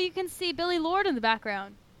 oh, you can see Billy Lord in the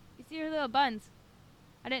background. You see her little buns.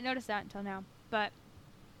 I didn't notice that until now. But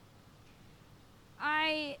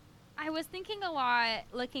I was thinking a lot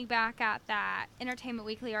looking back at that Entertainment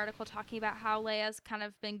Weekly article talking about how Leia's kind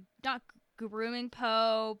of been not grooming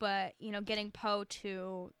Poe, but getting Poe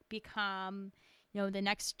to become the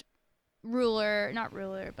next ruler, not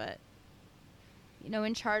ruler, but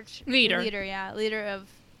in charge, leader of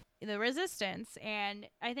the Resistance. And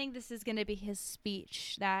I think this is going to be his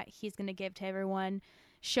speech that he's going to give to everyone,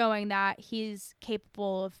 showing that he's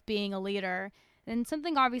capable of being a leader. And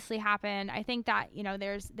something obviously happened. I think that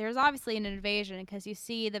there's obviously an invasion, because you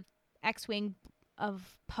see the X-wing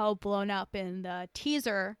of Poe blown up in the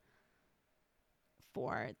teaser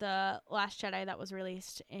for the Last Jedi that was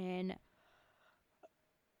released in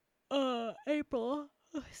April.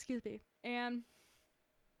 Oh, excuse me. And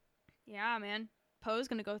yeah, man, Poe's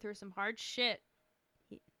gonna go through some hard shit.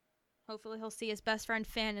 Hopefully he'll see his best friend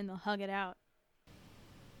Finn and they'll hug it out.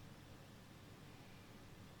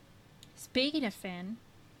 Speaking of Finn,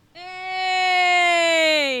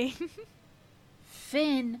 hey!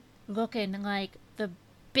 Finn looking like the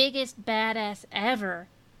biggest badass ever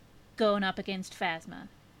going up against Phasma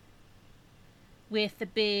with the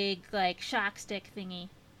big shock stick thingy.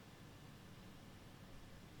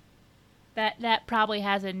 That probably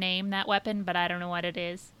has a name, that weapon, but I don't know what it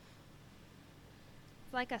is.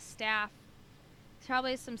 It's like a staff. It's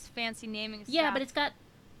probably some fancy naming staff. Yeah, but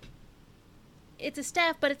it's a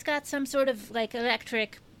staff, but it's got some sort of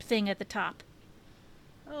electric thing at the top.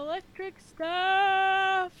 Electric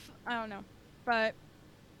staff. I don't know, but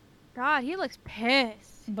God, he looks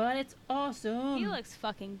pissed. But it's awesome. He looks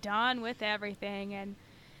fucking done with everything, and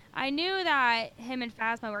I knew that him and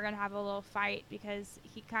Phasma were gonna have a little fight, because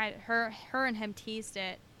he her and him teased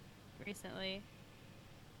it recently,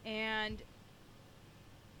 and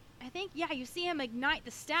I think you see him ignite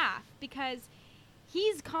the staff because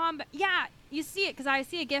he's combat. Yeah, you see it because I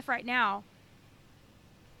see a GIF right now,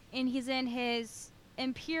 and he's in his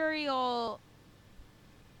Imperial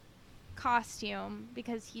costume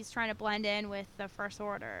because he's trying to blend in with the First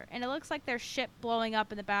Order, and it looks like there's ship blowing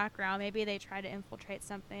up in the background. Maybe they try to infiltrate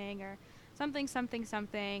something or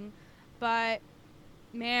something, but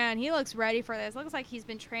man, he looks ready for this. Looks like he's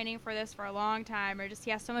been training for this for a long time, or just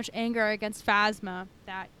he has so much anger against Phasma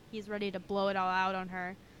that he's ready to blow it all out on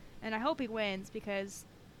her. And I hope he wins, because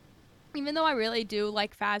even though I really do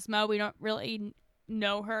like Phasma, we don't really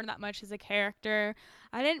know her that much as a character.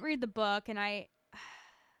 I didn't read the book, and I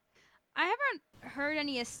haven't heard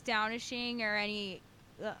any astonishing or any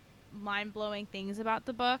mind-blowing things about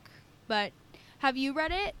the book, but have you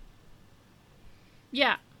read it?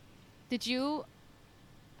 Yeah. Did you?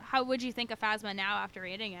 How would you think of Phasma now after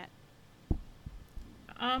reading it?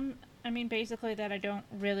 I mean, basically that I don't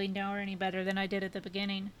really know her any better than I did at the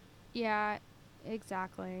beginning. Yeah,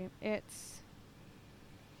 exactly. It's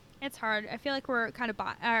hard. I feel like we're kind of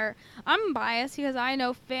I'm biased because I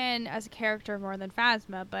know Finn as a character more than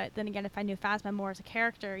Phasma, but then again, if I knew Phasma more as a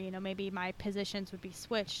character, maybe my positions would be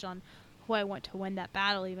switched on who I want to win that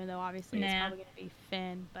battle, even though obviously it's probably going to be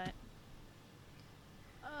Finn, but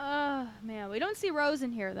man, we don't see Rose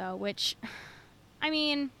in here though, which I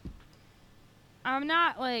mean, I'm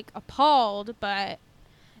not appalled, but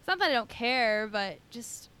it's not that I don't care, but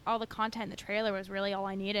just all the content in the trailer was really all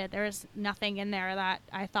I needed. There was nothing in there that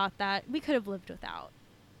I thought that we could have lived without.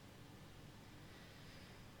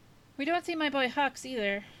 We don't see my boy Hux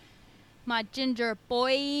either. My ginger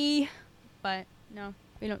boy. But no,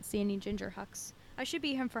 we don't see any ginger Hux. I should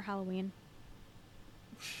be him for Halloween.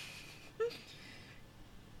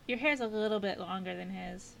 Your hair's a little bit longer than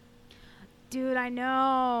his. Dude, I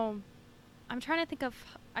know. I'm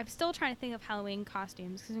still trying to think of Halloween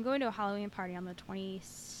costumes, because I'm going to a Halloween party on the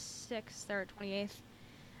 26th or 28th.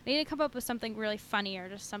 I need to come up with something really funny, or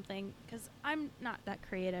just something, because I'm not that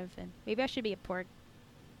creative, and maybe I should be a Porg.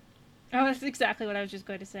 Oh, that's exactly what I was just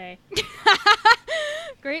going to say.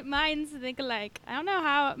 Great minds think alike. I don't know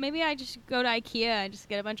how. Maybe I just go to IKEA and just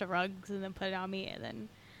get a bunch of rugs and then put it on me, and then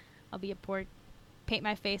I'll be a Porg. Paint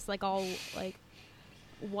my face all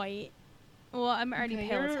white. Well, I'm already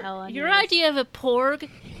pale as hell. Your idea of a Porg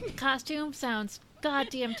costume sounds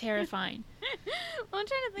goddamn terrifying. Well, I'm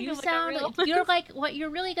trying to think You of sound a real you're what you're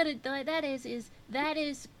really gonna that is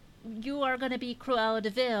you are gonna be Cruella de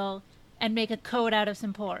Vil and make a coat out of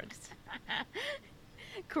some Porgs.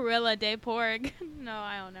 Cruella de Porg. No,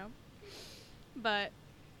 I don't know. But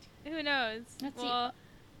who knows? Let's see.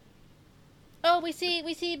 Oh, we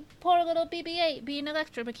see poor little BB-8 being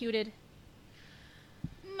electrocuted.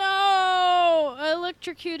 No!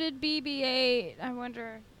 Electrocuted BB-8. I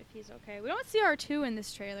wonder if he's okay. We don't see R2 in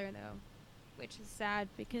this trailer though, which is sad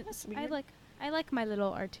because I like my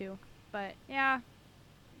little R2. But yeah,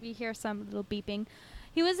 we hear some little beeping.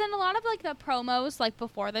 He was in a lot of like the promos, like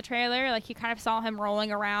before the trailer. Like you kind of saw him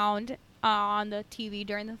rolling around on the TV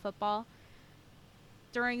during the football.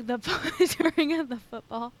 During the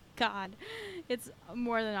football. God, it's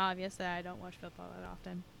more than obvious that I don't watch football that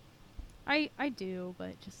often. I do,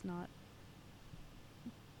 but just not.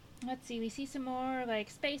 Let's see. We see some more like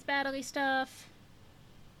space battle-y stuff,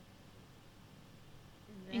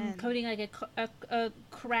 including like a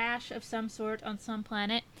crash of some sort on some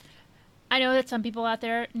planet. I know that some people out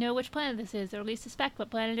there know which planet this is, or at least suspect what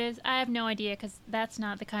planet it is. I have no idea, because that's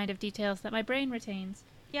not the kind of details that my brain retains.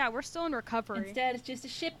 Yeah, we're still in recovery. Instead, it's just a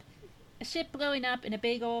ship blowing up in a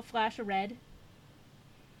big old flash of red.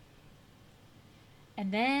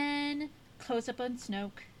 And then, close up on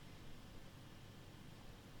Snoke.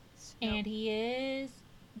 And he is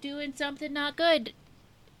doing something not good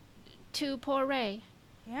to poor Rey.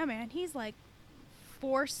 Yeah, man, he's like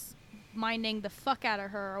force minding the fuck out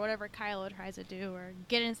of her, or whatever Kylo tries to do, or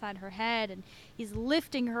get inside her head, and he's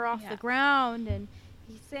lifting her off the ground, and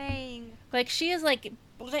he's saying, like, she is like,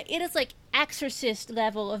 it is like Exorcist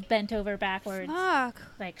level of bent over backwards. Fuck.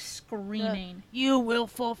 Like screaming. You will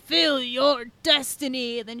fulfill your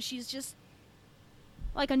destiny. And then she's just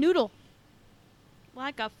like a noodle.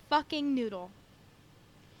 Like a fucking noodle.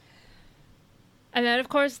 And then, of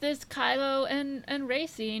course, there's Kylo and Rey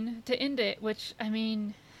scene to end it, which, I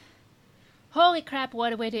mean, holy crap,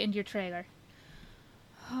 what a way to end your trailer.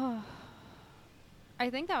 I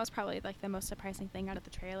think that was probably like the most surprising thing out of the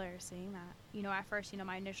trailer, seeing that. You know, at first,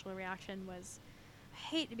 my initial reaction was, I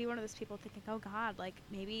hate to be one of those people thinking, oh God, like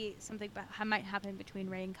maybe something might happen between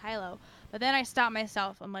Rey and Kylo. But then I stopped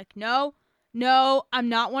myself. I'm like, no, I'm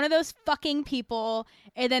not one of those fucking people.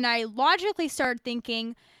 And then I logically started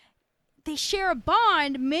thinking, they share a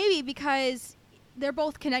bond, maybe because they're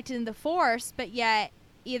both connected in the Force, but yet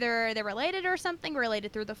either they're related or something,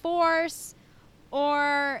 related through the Force,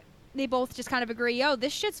 or they both just kind of agree, yo,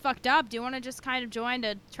 this shit's fucked up. Do you want to just kind of join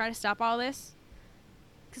to try to stop all this?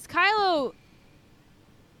 Because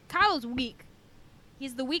Kylo's weak.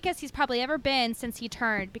 He's the weakest he's probably ever been since he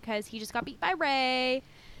turned, because he just got beat by Rey.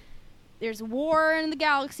 There's war in the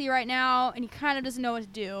galaxy right now, and he kind of doesn't know what to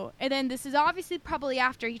do. And then this is obviously probably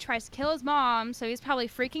after he tries to kill his mom, so he's probably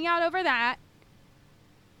freaking out over that.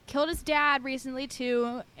 Killed his dad recently,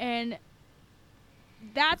 too, and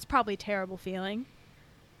that's probably a terrible feeling.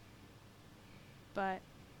 But,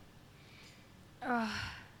 I'm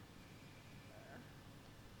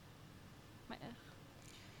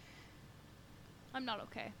not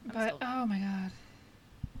okay. Oh my God.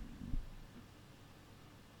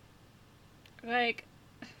 Like,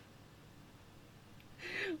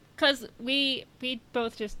 because we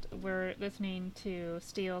both just were listening to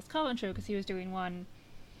Steele's call-in show, because he was doing one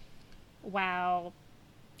while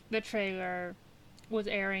the trailer was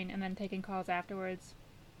airing and then taking calls afterwards.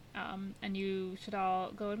 And you should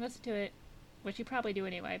all go and listen to it, which you probably do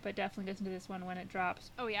anyway, but definitely listen to this one when it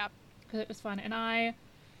drops. Oh, yeah. Because it was fun. And I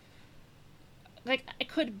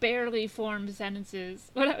could barely form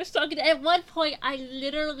sentences when I was talking. At one point, I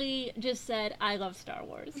literally just said, I love Star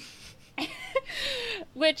Wars.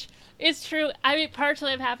 Which is true. I mean,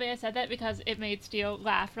 partially I'm happy I said that, because it made Steele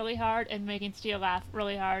laugh really hard, and making Steele laugh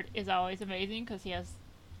really hard is always amazing, because he has,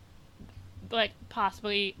 like,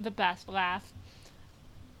 possibly the best laugh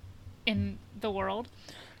in the world.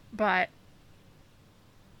 But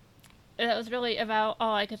that was really about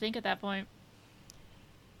all I could think at that point.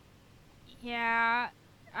 Yeah,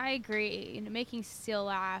 I agree. Making Steele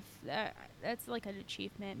laugh, that's like an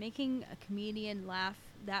achievement. Making a comedian laugh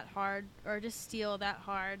that hard, or just Steele that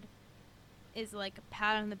hard, is like a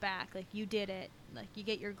pat on the back. Like, you did it. Like, you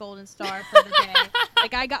get your golden star for the day.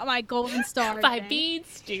 Like, I got my golden star by today. being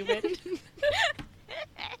stupid.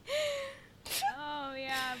 Oh,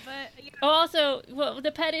 yeah, but... Yeah. Also, well,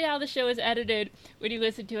 depending on how the show is edited, when you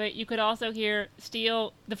listen to it, you could also hear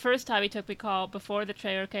Steele, the first time he took the call before the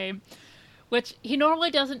trailer came, which he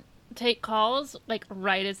normally doesn't take calls, like,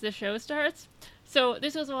 right as the show starts. So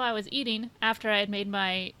this was while I was eating, after I had made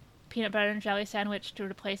my peanut butter and jelly sandwich to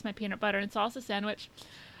replace my peanut butter and salsa sandwich.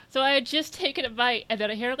 So I had just taken a bite, and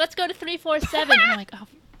then I hear, let's go to 347, and I'm like, oh,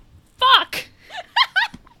 fuck!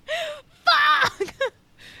 Fuck!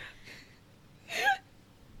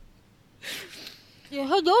 Yeah,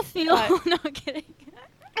 how do you feel? No, I'm kidding.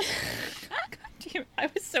 God damn, I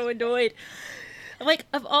was so annoyed. Like,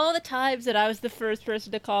 of all the times that I was the first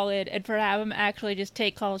person to call in, and for him actually just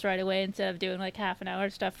take calls right away instead of doing like half an hour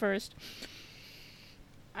stuff first.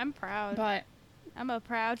 I'm proud. But I'm a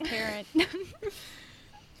proud parent.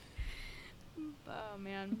 Oh,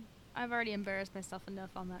 man. I've already embarrassed myself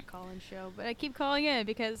enough on that call-in show, but I keep calling in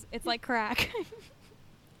because it's like crack.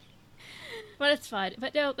 But it's fun.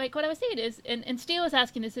 But no, like what I was saying is, and Steele was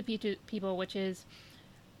asking this of people, which is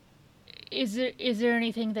there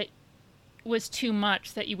anything that was too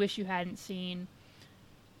much that you wish you hadn't seen?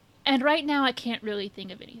 And right now I can't really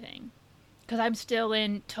think of anything. Because I'm still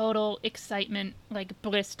in total excitement, like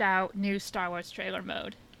blissed out new Star Wars trailer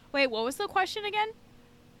mode. Wait, what was the question again?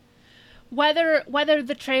 Whether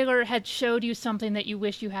the trailer had showed you something that you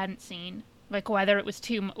wish you hadn't seen. Like whether it was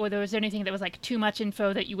or there was anything that was like too much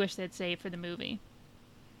info that you wish they'd saved for the movie.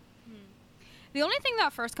 The only thing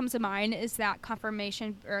that first comes to mind is that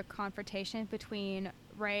confrontation between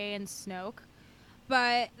Rey and Snoke.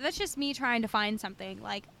 But that's just me trying to find something.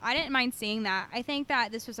 Like, I didn't mind seeing that. I think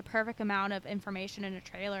that this was a perfect amount of information in a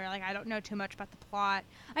trailer. Like, I don't know too much about the plot.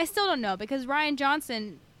 I still don't know because Rian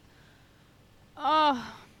Johnson...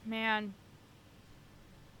 Oh, man.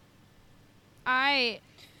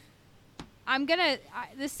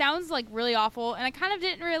 This sounds, like, really awful. And I kind of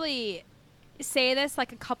didn't really say this,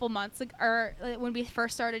 like, a couple months ago, or when we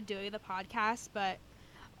first started doing the podcast. But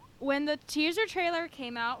when the teaser trailer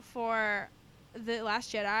came out for The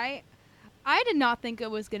Last Jedi, I did not think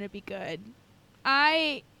it was going to be good.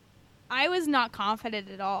 I was not confident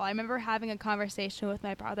at all. I remember having a conversation with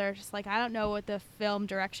my brother, just like, I don't know what the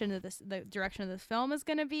direction of this film is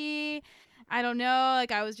going to be. I don't know.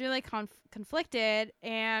 Like, I was really conflicted,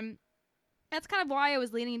 and that's kind of why I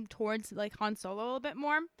was leaning towards like Han Solo a little bit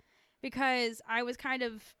more, because I was kind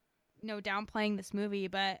of, downplaying this movie.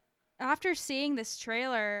 But after seeing this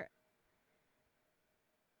trailer,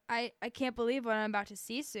 I can't believe what I'm about to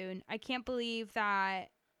see soon. I can't believe that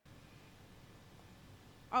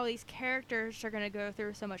all these characters are going to go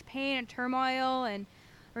through so much pain and turmoil, and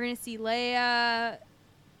we're going to see Leia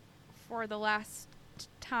for the last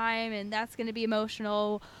time, and that's going to be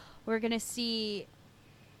emotional. We're going to see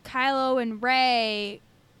Kylo and Rey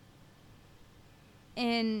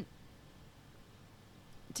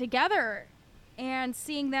together, and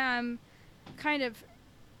seeing them kind of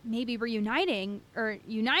maybe reuniting or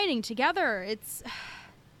uniting together. It's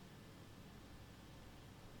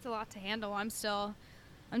a lot to handle. I'm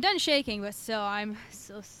done shaking, but still, I'm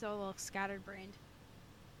still so a little scattered-brained.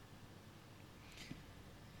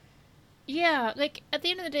 Yeah, like, at the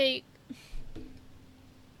end of the day,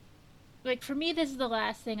 like, for me, this is the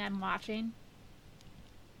last thing I'm watching.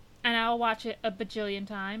 And I'll watch it a bajillion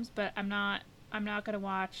times, but I'm not going to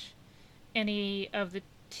watch any of the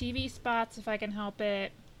TV spots if I can help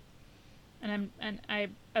it. And I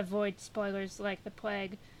avoid spoilers like the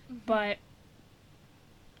plague. Mm-hmm. But,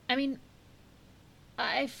 I mean,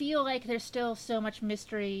 I feel like there's still so much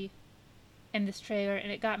mystery in this trailer,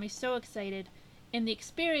 and it got me so excited. And the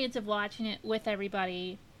experience of watching it with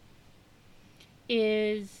everybody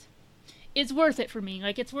is worth it for me.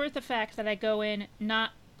 Like, it's worth the fact that I go in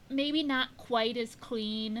maybe not quite as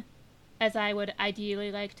clean as I would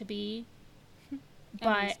ideally like to be.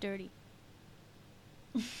 But it's dirty.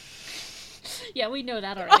 Yeah, we know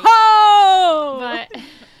that already. Oh!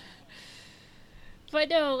 But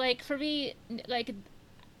no, like, for me, like,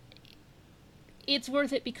 it's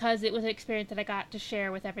worth it because it was an experience that I got to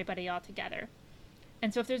share with everybody all together.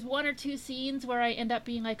 And so if there's one or two scenes where I end up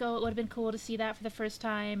being like, oh, it would have been cool to see that for the first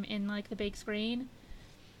time in, like, the big screen,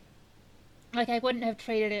 like, I wouldn't have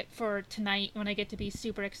traded it for tonight when I get to be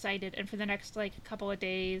super excited, and for the next, like, couple of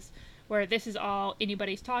days where this is all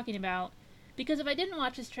anybody's talking about. Because if I didn't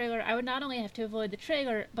watch this trailer, I would not only have to avoid the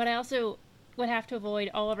trailer, but I also would have to avoid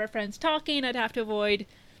all of our friends talking. I'd have to avoid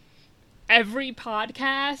every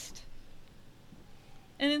podcast.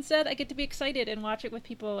 And instead, I get to be excited and watch it with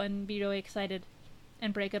people and be really excited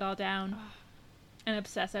and break it all down and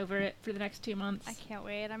obsess over it for the next 2 months. I can't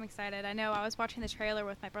wait. I'm excited. I know I was watching the trailer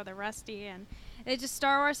with my brother Rusty, and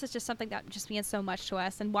Star Wars is just something that just means so much to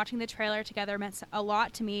us, and watching the trailer together meant a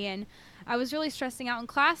lot to me. And I was really stressing out in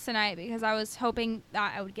class tonight because I was hoping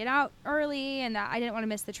that I would get out early and that I didn't want to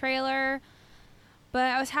miss the trailer. But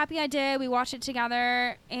I was happy I did. We watched it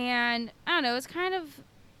together, and I don't know,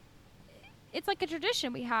 it's like a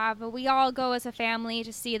tradition we have. We all go as a family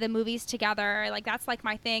to see the movies together. Like, that's like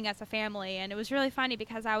my thing as a family. And it was really funny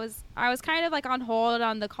because I was kind of like on hold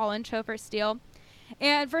on the call-in show for Steele.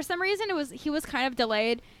 And for some reason he was kind of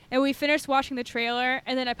delayed, and we finished watching the trailer,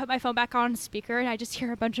 and then I put my phone back on speaker, and I just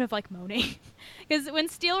hear a bunch of like moaning. Because when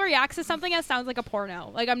Steele reacts to something, it sounds like a porno.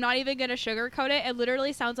 Like, I'm not even gonna sugarcoat it. It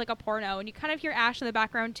literally sounds like a porno, and you kind of hear Ash in the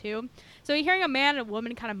background too. So you're hearing a man and a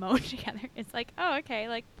woman kind of moan together. It's like, oh, okay,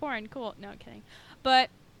 like porn, cool. No, I'm kidding. But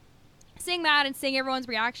seeing that and seeing everyone's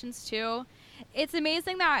reactions too, it's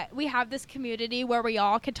amazing that we have this community where we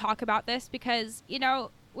all can talk about this, because,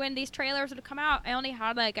 when these trailers would come out, I only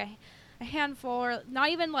had like a handful, or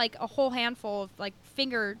not even like a whole handful of like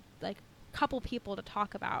finger like couple people to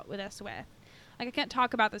talk about with this with. Like, I can't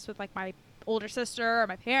talk about this with, like, my older sister or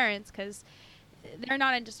my parents because they're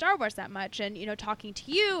not into Star Wars that much. And, you know, talking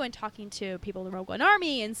to you and talking to people in the Rogue One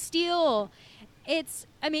Army and Steel, it's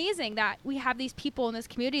amazing that we have these people in this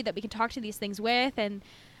community that we can talk to these things with, and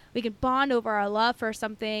we can bond over our love for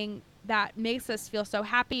something that makes us feel so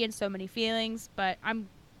happy and so many feelings. But I'm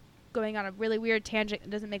going on a really weird tangent that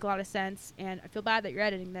doesn't make a lot of sense, and I feel bad that you're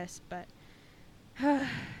editing this, but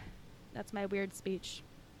that's my weird speech.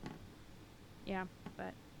 Yeah,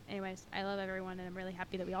 but anyways, I love everyone, and I'm really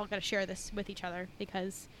happy that we all got to share this with each other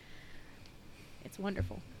because it's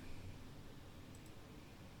wonderful.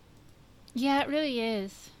 Yeah, it really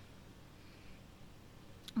is.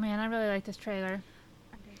 Man, I really like this trailer.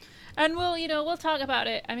 And we'll talk about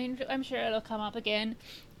it. I mean, I'm sure it'll come up again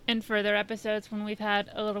in further episodes when we've had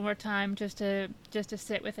a little more time just to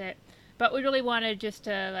sit with it. But we really wanted just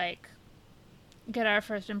to, like, get our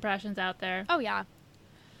first impressions out there. Oh, yeah.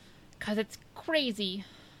 Because it's crazy.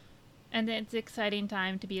 And it's an exciting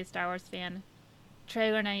time to be a Star Wars fan.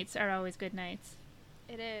 Trailer nights are always good nights.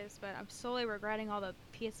 It is, but I'm slowly regretting all the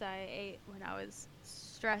pizza I ate when I was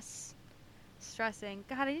stressing.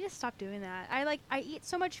 God, I need to stop doing that. I eat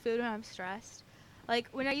so much food when I'm stressed. Like,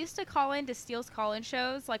 when I used to call in to Steele's call-in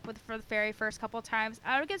shows, like, for the very first couple of times,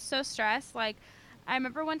 I would get so stressed. Like, I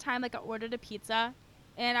remember one time, like, I ordered a pizza,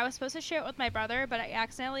 and I was supposed to share it with my brother, but I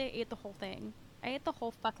accidentally ate the whole thing. I ate the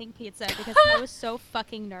whole fucking pizza because I was so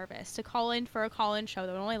fucking nervous to call in for a call-in show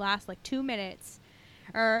that would only last, like, 2 minutes.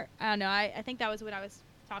 Or, I don't know, I think that was when I was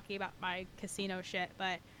talking about my casino shit,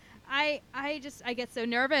 but I get so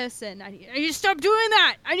nervous, and I need to stop doing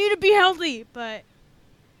that. I need to be healthy, but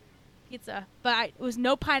pizza. But it was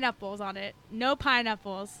no pineapples on it. No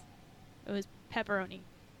pineapples. It was pepperoni.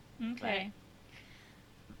 Okay.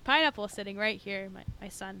 But pineapple sitting right here, my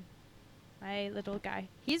son, my little guy.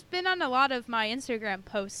 He's been on a lot of my Instagram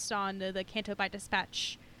posts on the Canto by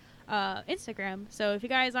Dispatch Instagram, so if you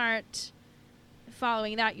guys aren't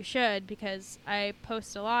following that, you should, because I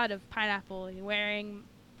post a lot of pineapple and wearing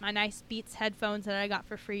my nice Beats headphones that I got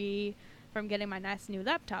for free from getting my nice new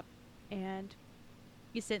laptop, and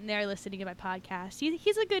he's sitting there listening to my podcast.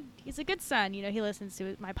 He's a good son, you know. He listens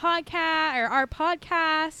to my podcast or our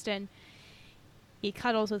podcast, and he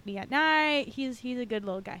cuddles with me at night. He's a good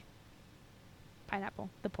little guy. Pineapple,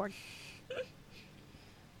 the Porg.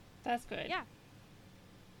 That's good. Yeah.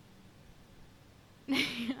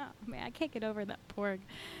 Oh, man, I can't get over that Porg.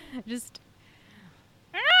 Just.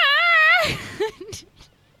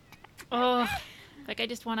 Oh, like I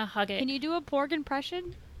just want to hug it. Can you do a Porg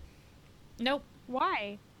impression? Nope.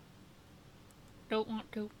 Why? Don't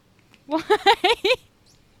want to. Why?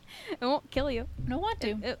 It won't kill you. Don't want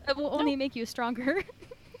to. It will only make you stronger.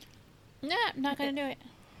 Nah, I'm not gonna do it.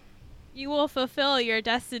 You will fulfill your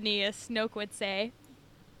destiny, as Snoke would say.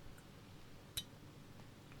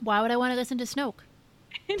 Why would I want to listen to Snoke?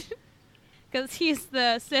 Because he's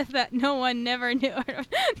the Sith that no one never knew.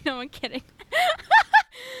 No one kidding.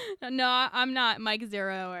 No, I'm not Mike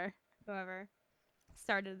Zero or whoever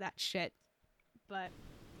started that shit. But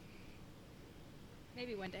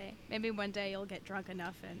maybe one day. Maybe one day you'll get drunk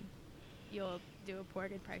enough and you'll do a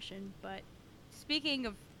Porg impression. But speaking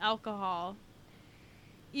of alcohol,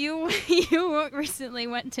 you recently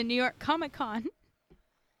went to New York Comic Con.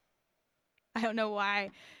 I don't know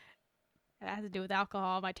why it has to do with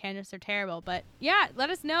alcohol. My tangents are terrible. But yeah,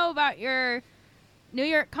 let us know about your New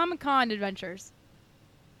York Comic Con adventures.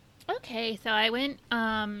 Okay, so I went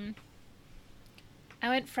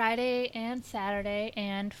Friday and Saturday,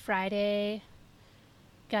 and Friday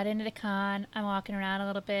got into the con. I'm walking around a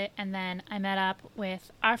little bit, and then I met up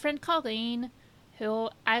with our friend Colleen, who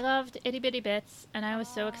I loved itty bitty bits, and I was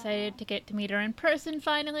so excited to get to meet her in person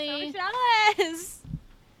finally. So jealous!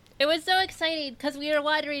 It was so exciting because we were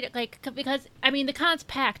wondering, because I mean the con's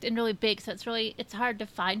packed and really big, so it's hard to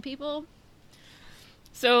find people.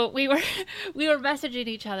 So we were messaging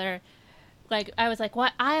each other, like I was like,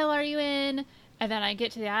 "What aisle are you in?" And then I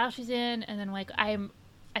get to the aisle she's in, and then like I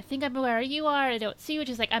think I'm where you are. I don't see you.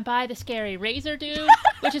 Just like I'm by the scary razor dude,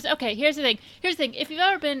 which is okay. Here's the thing. If you've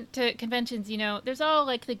ever been to conventions, you know there's all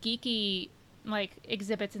like the geeky like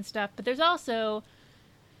exhibits and stuff, but there's also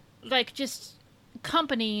like just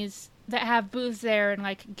companies that have booths there and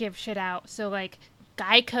like give shit out. So like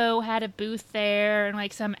Geico had a booth there, and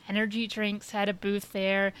like some energy drinks had a booth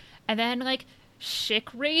there, and then like Schick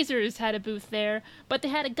razors had a booth there, but they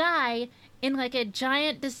had a guy in like a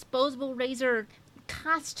giant disposable razor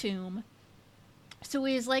costume. So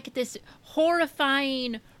he's like this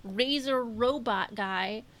horrifying razor robot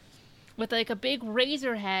guy with like a big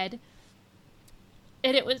razor head,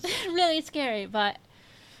 and it was really scary. But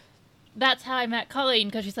that's how I met Colleen,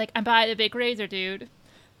 because she's like, I'm by the big razor, dude.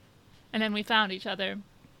 And then we found each other.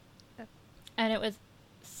 And it was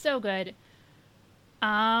so good.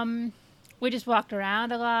 We just walked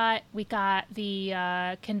around a lot. We got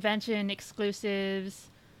the convention exclusives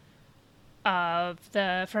of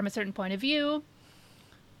the From a Certain Point of View,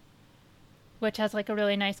 which has like a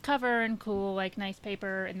really nice cover and cool, like nice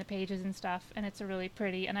paper in the pages and stuff. And it's a really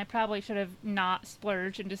pretty. And I probably should have not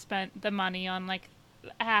splurged and just spent the money on like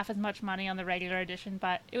half as much money on the regular edition,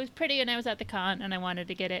 but it was pretty and I was at the con and I wanted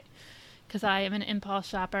to get it because I am an impulse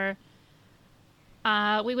shopper.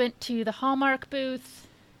 We went to the Hallmark booth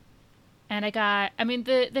and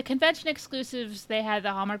the convention exclusives they had at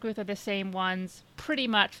the Hallmark booth are the same ones pretty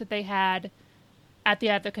much that they had at the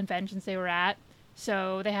other conventions they were at.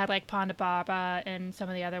 So they had like Ponda Baba and some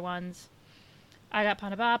of the other ones. I got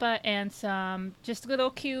Ponda Baba and some just little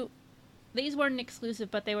cute, these weren't exclusive,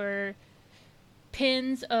 but they were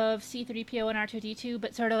pins of C-3PO and R2-D2,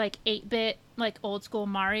 but sort of like 8-bit, like old school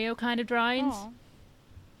Mario kind of drawings. Aww.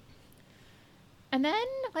 And then,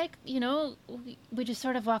 like, we just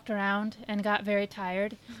sort of walked around and got very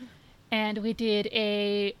tired. And we did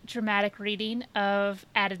a dramatic reading of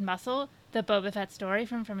Added Muscle, the Boba Fett story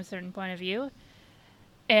from a certain point of view.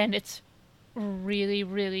 And it's really,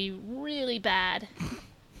 really, really bad.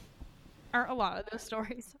 Aren't a lot of those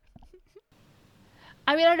stories?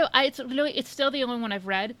 I mean, I don't know. It's still the only one I've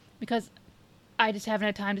read because I just haven't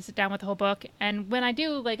had time to sit down with the whole book. And when I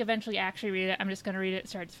do, like, eventually actually read it, I'm just going to read it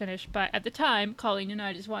start to finish. But at the time, Colleen and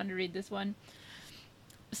I just wanted to read this one.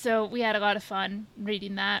 So we had a lot of fun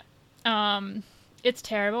reading that. It's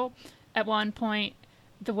terrible. At one point,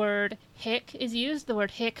 the word hick is used. The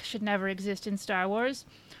word hick should never exist in Star Wars.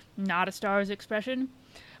 Not a Star Wars expression.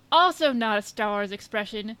 Also not a Star Wars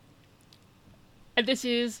expression. And this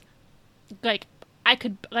is, like,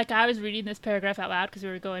 I was reading this paragraph out loud because we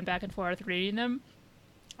were going back and forth reading them,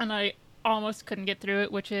 and I almost couldn't get through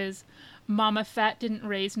it, which is, Mama Fett didn't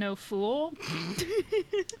raise no fool.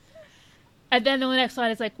 And then the next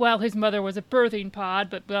line is like, well, his mother was a birthing pod,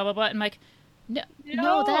 but blah, blah, blah. And I'm like,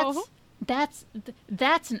 no,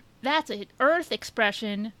 that's an Earth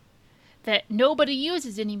expression that nobody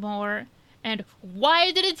uses anymore, and why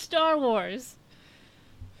is it in Star Wars?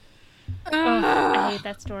 I hate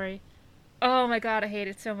that story. Oh my god, I hate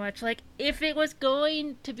it so much. Like, if it was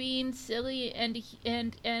going to being silly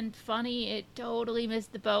and funny, it totally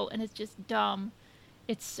missed the boat, and it's just dumb.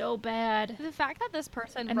 It's so bad. The fact that this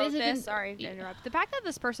person wrote this, sorry to interrupt. The fact that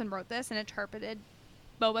this person wrote this and interpreted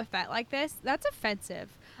Boba Fett like this, that's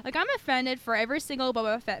offensive. Like, I'm offended for every single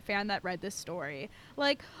Boba Fett fan that read this story.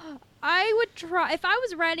 Like, I would try, if I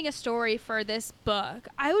was writing a story for this book,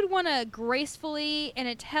 I would want to gracefully and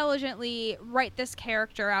intelligently write this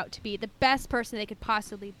character out to be the best person they could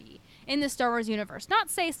possibly be in the Star Wars universe. Not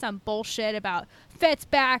say some bullshit about Fett's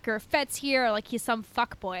back or Fett's here like he's some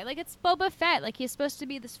fuckboy. Like, it's Boba Fett. Like, he's supposed to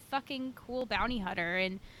be this fucking cool bounty hunter,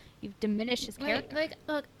 and you've diminished his character. Like,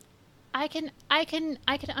 look, I can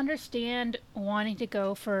understand wanting to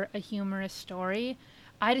go for a humorous story.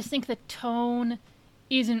 I just think the tone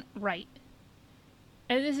isn't right.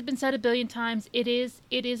 As this has been said a billion times, it is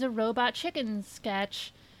a Robot Chicken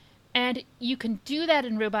sketch, and you can do that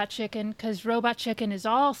in Robot Chicken because Robot Chicken is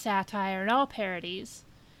all satire and all parodies,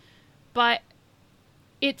 but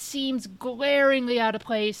it seems glaringly out of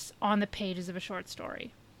place on the pages of a short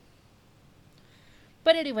story.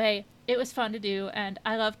 But anyway, it was fun to do, and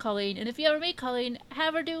I love Colleen. And if you ever meet Colleen,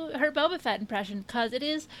 have her do her Boba Fett impression, because it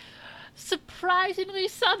is surprisingly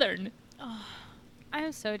Southern. Oh, I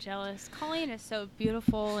am so jealous. Colleen is so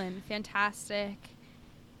beautiful and fantastic.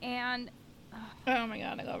 And oh my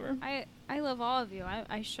god, I love her. I love all of you.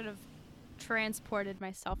 I should have transported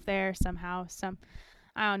myself there somehow.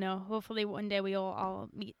 I don't know. Hopefully one day we'll all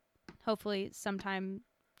meet. Hopefully sometime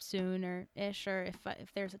soon or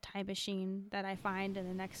if there's a time machine that I find in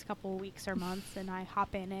the next couple of weeks or months, and I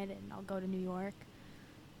hop in it and I'll go to New York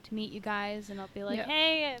to meet you guys, and I'll be like,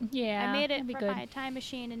 hey, I made it for my time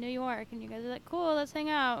machine in New York, and you guys are like, cool, let's hang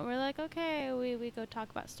out. And we're like, okay, we go talk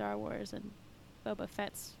about Star Wars and Boba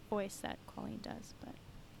Fett's voice that Colleen does.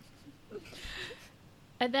 But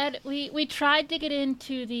and then we tried to get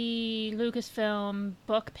into the Lucasfilm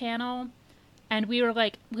book panel, and we were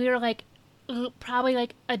like probably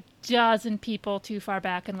like a dozen people too far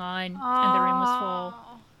back in line. Aww. And the room was full.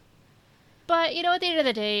 But, at the end of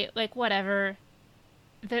the day, like, whatever.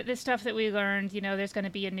 The stuff that we learned, there's going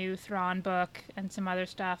to be a new Thrawn book and some other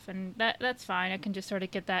stuff, and that's fine. I can just sort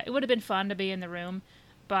of get that. It would have been fun to be in the room,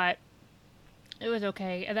 but it was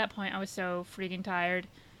okay. At that point, I was so freaking tired.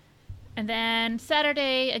 And then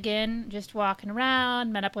Saturday, again, just walking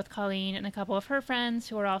around, met up with Colleen and a couple of her friends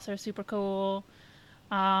who are also super cool.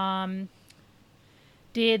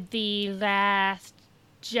 Did the Last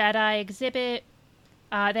Jedi exhibit.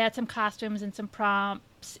 They had some costumes and some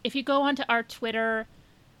prompts. If you go onto our Twitter,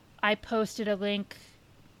 I posted a link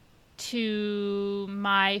to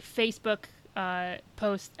my Facebook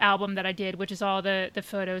post album that I did, which is all the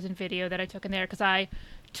photos and video that I took in there, because I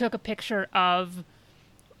took a picture of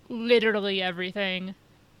literally everything.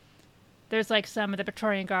 There's like some of the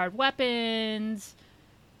Praetorian Guard weapons.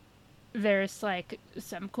 There's like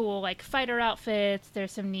some cool like fighter outfits.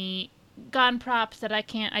 There's some neat gun props that I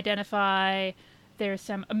can't identify. There's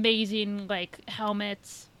some amazing like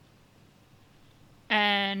helmets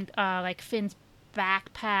and like Finn's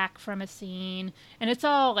backpack from a scene, and it's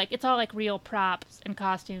all like real props and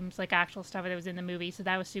costumes, like actual stuff that was in the movie. So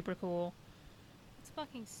that was super cool. It's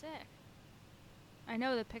fucking sick. I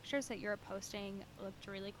know the pictures that you were posting looked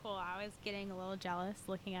really cool. I was getting a little jealous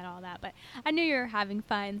looking at all that, but I knew you were having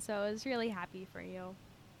fun, so I was really happy for you.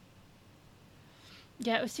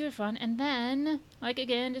 Yeah, it was super fun. And then, like,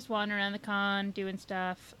 again, just wandering around the con, doing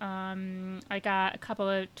stuff. I got a couple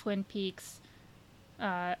of Twin Peaks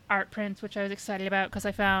art prints, which I was excited about because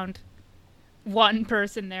I found one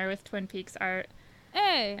person there with Twin Peaks art.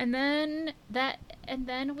 Hey! And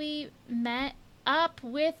then we met up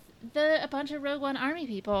with a bunch of Rogue One Army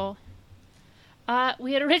people.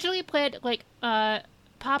 We had originally planned, like,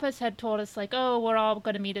 Papas had told us, like, oh, we're all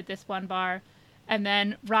going to meet at this one bar. And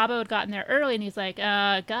then Robbo had gotten there early, and he's like,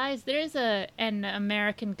 guys, there's an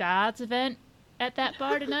American Gods event at that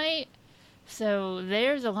bar tonight. So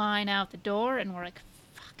there's a line out the door, and we're like,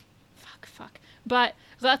 fuck. But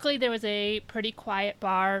luckily there was a pretty quiet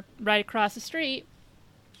bar right across the street.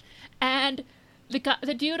 And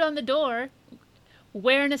the dude on the door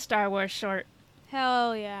wearing a Star Wars shirt.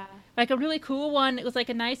 Hell yeah. Like a really cool one. It was like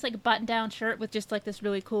a nice like button-down shirt with just like this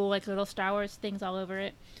really cool like little Star Wars things all over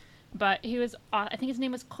it. But he was, I think his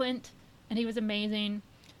name was Clint, and he was amazing.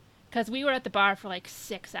 Because we were at the bar for like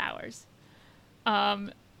 6 hours.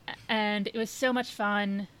 And it was so much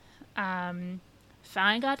fun.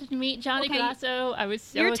 Finally got to meet Johnny Grasso. I was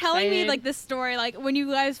so You're excited. telling me like this story, like when you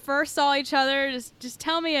guys first saw each other, just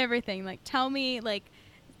tell me everything. Like tell me like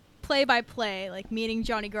play by play, like meeting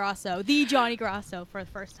Johnny Grasso, the Johnny Grasso for the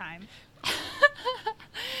first time.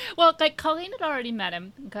 Well, like Colleen had already met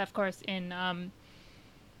him, of course, in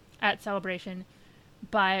at Celebration,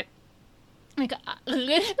 but like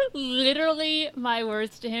literally my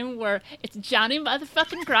words to him were, "It's Johnny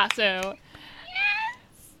motherfucking Grasso."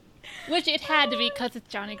 Which it had to be because it's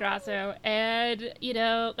Johnny Grasso. And, you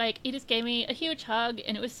know, like, he just gave me a huge hug,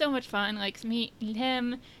 and it was so much fun. Like, to meet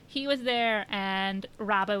him, he was there, and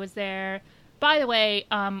Robbo was there. By the way,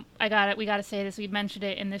 we gotta say this, we mentioned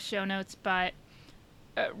it in the show notes, but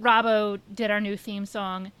Robbo did our new theme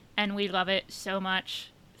song, and we love it so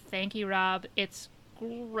much. Thank you, Rob. It's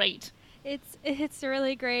great. It's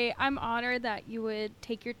really great. I'm honored that you would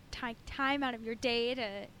take your time out of your day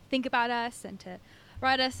to think about us and to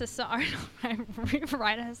write us a song.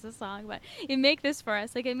 Write us a song, but you make this for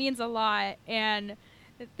us. Like, it means a lot. And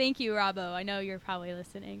thank you, Robbo. I know you're probably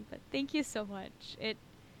listening, but thank you so much. It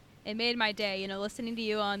made my day, you know, listening to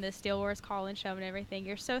you on the Steel Wars call-in show and everything.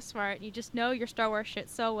 You're so smart. You just know your Star Wars shit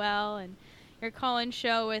so well. And your call-in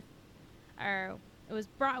show with the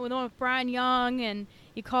one with Brian Young, and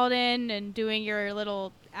you called in and doing your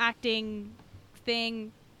little acting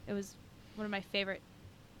thing. It was one of my favorite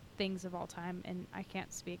things of all time, and I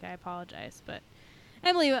can't speak. I apologize, but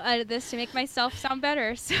Emily edited this to make myself sound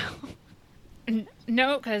better. So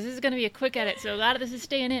no, because this is going to be a quick edit, so a lot of this is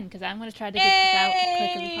staying in because I'm going to try to get this out as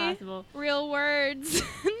quick as possible. Real words.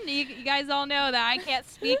 you guys all know that I can't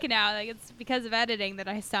speak now. Like, it's because of editing that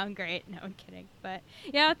I sound great. No, I'm kidding. But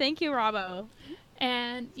yeah, thank you, Robbo.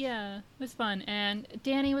 And yeah, it was fun. And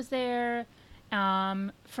Danny was there.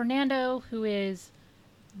 Fernando, who is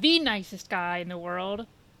the nicest guy in the world.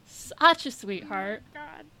 Such a sweetheart. Oh,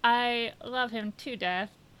 God. I love him to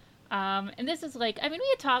death. And this is like, I mean,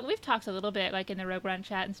 we've talked a little bit like in the Rogue One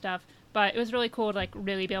chat and stuff, but it was really cool to like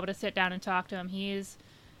really be able to sit down and talk to him. He's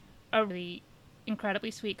a really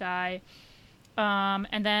incredibly sweet guy.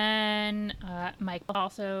 And then Mike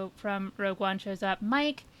also from Rogue One shows up.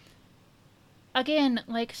 Mike, again,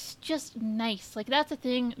 like, just nice. Like, that's the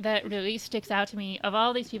thing that really sticks out to me of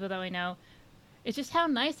all these people that I know. It's just how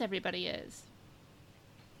nice everybody is.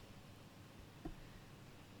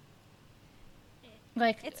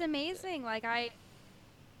 Like, it's amazing. Like,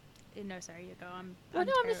 no, sorry, you go. I'm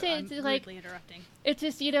just saying, it's like, rudely interrupting. It's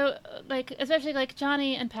just, you know, like, especially like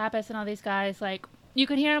Johnny and Pappas and all these guys, like, you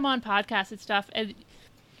can hear them on podcasts and stuff, and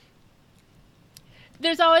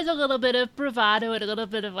there's always a little bit of bravado and a little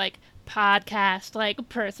bit of like podcast like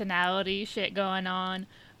personality shit going on,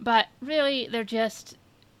 but really they're just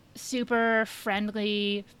super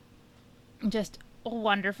friendly, just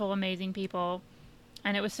wonderful, amazing people.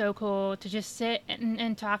 And it was so cool to just sit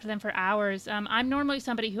and talk to them for hours. I'm normally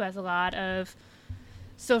somebody who has a lot of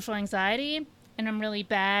social anxiety, and I'm really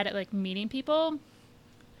bad at like meeting people.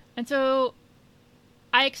 And so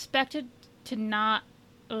I expected to not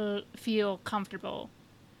feel comfortable.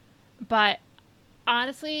 But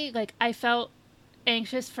honestly, like I felt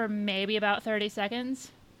anxious for maybe about 30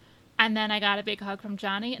 seconds. And then I got a big hug from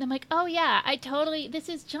Johnny, and I'm like, oh yeah, this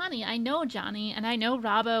is Johnny. I know Johnny, and I know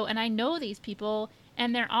Robbo, and I know these people,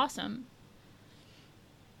 and they're awesome.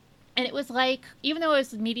 And it was like, even though I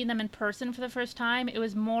was meeting them in person for the first time, it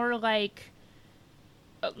was more like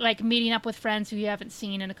meeting up with friends who you haven't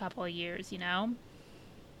seen in a couple of years, you know?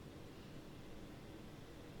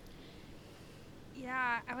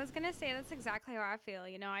 Yeah, I was gonna say that's exactly how I feel.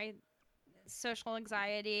 Social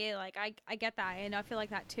anxiety, like I get that, and I feel like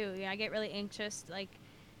that too. I get really anxious, like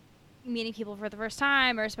meeting people for the first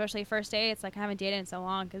time, or especially first dates. Like I haven't dated in so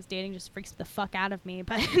long because dating just freaks the fuck out of me.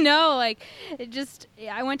 But no, like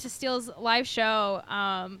I went to Steele's live show.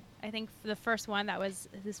 I think the first one that was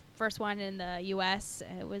his first one in the U.S.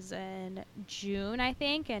 It was in June, I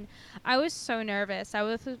think, and I was so nervous. I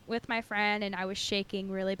was with my friend, and I was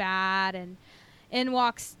shaking really bad, and in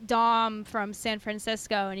walks Dom from San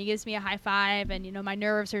Francisco, and he gives me a high five, and my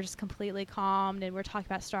nerves are just completely calmed, and we're talking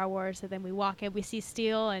about Star Wars. So then we walk in, we see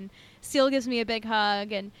Steele, and Steele gives me a big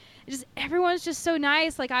hug, and everyone's just so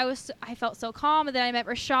nice. Like I felt so calm. And then I met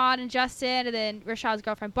Rashad and Justin, and then Rashad's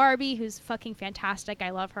girlfriend Barbie, who's fucking fantastic. I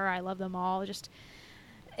love her. I love them all.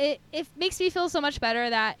 It makes me feel so much better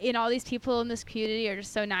that all these people in this community are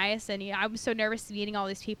just so nice. And I'm so nervous meeting all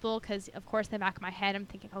these people because, of course, in the back of my head, I'm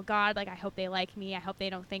thinking, oh God, like I hope they like me. I hope they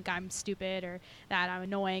don't think I'm stupid or that I'm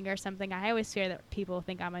annoying or something. I always fear that people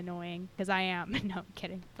think I'm annoying because I am. No, I'm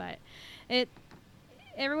kidding. But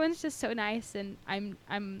everyone's just so nice, and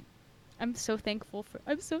I'm so thankful for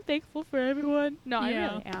everyone. No, yeah.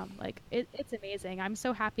 I really am. Like it's amazing. I'm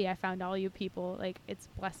so happy I found all you people. Like it's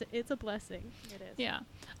a blessing. It is. Yeah.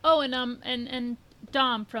 Oh, and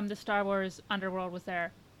Dom from the Star Wars Underworld was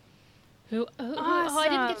there. Who I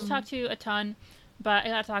didn't get to talk to a ton, but I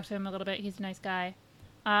got to talk to him a little bit. He's a nice guy.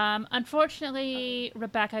 Unfortunately,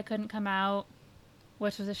 Rebecca couldn't come out,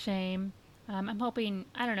 which was a shame. I'm hoping,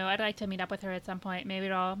 I don't know, I'd like to meet up with her at some point. Maybe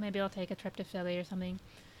I'll take a trip to Philly or something.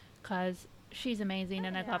 Because she's amazing,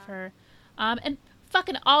 and I love her. And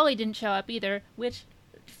fucking Ollie didn't show up either, which,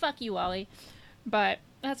 fuck you, Ollie. But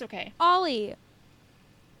that's okay. Ollie,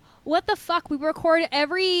 what the fuck? We record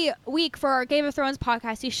every week for our Game of Thrones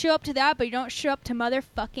podcast. You show up to that, but you don't show up to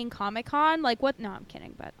motherfucking Comic-Con? Like, what? No, I'm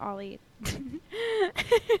kidding, but Ollie...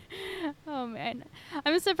 Oh, man.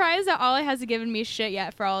 I'm surprised that Ollie hasn't given me shit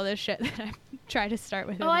yet for all this shit that I've tried to start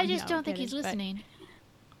with him. I just don't think he's listening.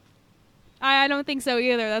 I don't think so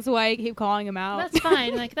either. That's why I keep calling him out. That's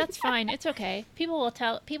fine. Like that's fine. It's okay. People will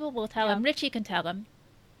tell him. Richie can tell him.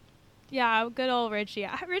 Yeah, good old Richie.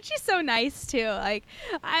 Richie's so nice too. Like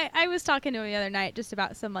I was talking to him the other night just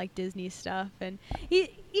about some like Disney stuff, and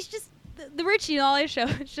he's just the Richie and Ollie show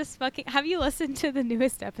is just fucking. Have you listened to the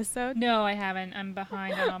newest episode? No, I haven't. I'm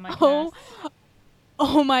behind on all my casts.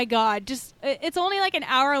 Oh my God! It's only like an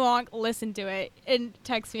hour long. Listen to it and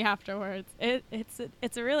text me afterwards.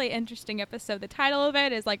 It's a really interesting episode. The title of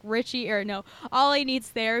it is like Ollie needs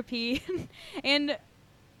therapy, and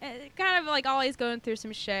kind of like Ollie's going through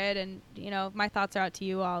some shit, and my thoughts are out to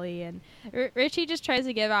you, Ollie. And Richie just tries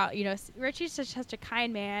to give out. Richie's just such a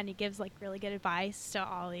kind man. He gives like really good advice to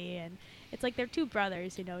Ollie, and it's like they're two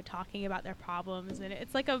brothers, talking about their problems, and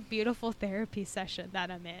it's like a beautiful therapy session that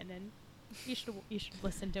I'm in, and. You should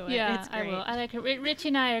listen to it. Yeah, it's great. I will. I like it. Richie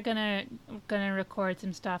and I are gonna record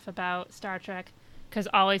some stuff about Star Trek, because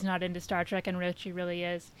Ollie's not into Star Trek and Richie really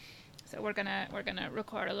is. So we're gonna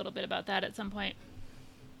record a little bit about that at some point.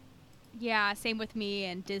 Yeah, same with me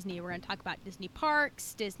and Disney. We're gonna talk about Disney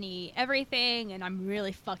parks, Disney everything, and I'm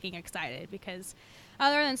really fucking excited because.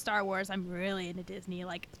 Other than Star Wars, I'm really into Disney.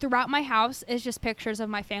 Like, throughout my house is just pictures of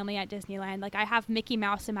my family at Disneyland. Like, I have Mickey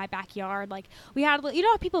Mouse in my backyard. Like, we had,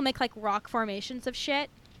 how people make, like, rock formations of shit?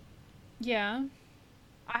 Yeah.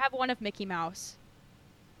 I have one of Mickey Mouse.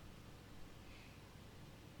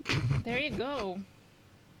 There you go.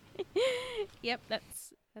 Yep,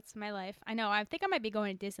 that's my life. I know, I think I might be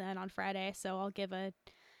going to Disneyland on Friday, so I'll give a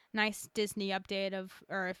nice Disney update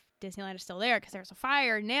or if Disneyland is still there, because there's a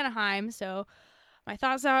fire in Anaheim, so... My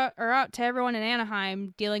thoughts are out to everyone in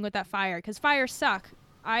Anaheim dealing with that fire, because fires suck.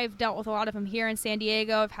 I've dealt with a lot of them here in San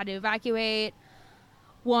Diego. I've had to evacuate.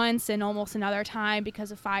 once and almost another time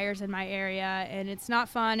because of fires in my area, and it's not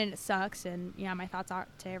fun and it sucks. And yeah, my thoughts are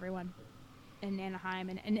to everyone in Anaheim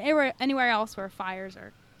and anywhere else where fires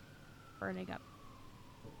are burning up.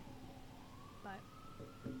 But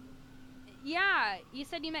yeah, you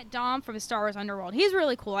said you met Dom from Star Wars Underworld. He's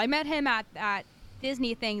really cool. I met him at that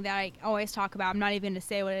Disney thing that I always talk about. I'm not even going to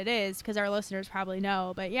say what it is because our listeners probably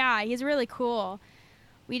know. But yeah, he's really cool.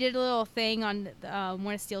 We did a little thing on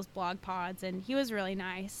one of Steele's blog pods, and he was really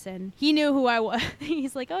nice. And he knew who I was.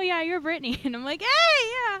 He's like, "Oh yeah, you're Brittany," and I'm like, "Hey,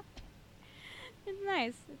 yeah." It's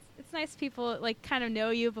nice. It's nice people like kind of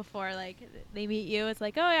know you before like they meet you. It's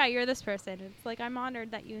like, "Oh yeah, you're this person." It's like I'm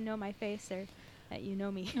honored that you know my face or that you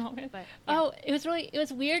know me. Oh, But, yeah. oh, it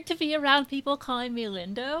was weird to be around people calling me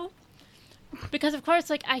Lindo. Because of course,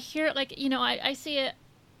 like I hear, like I see it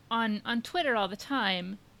on Twitter all the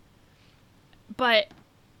time. But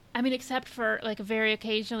I mean, except for like very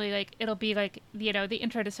occasionally, like it'll be like the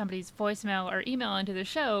intro to somebody's voicemail or email into the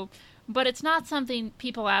show. But it's not something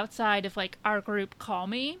people outside of like our group call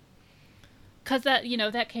me. Cause that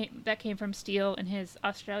that came from Steele and his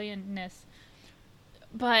Australianness.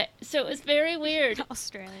 But so it was very weird.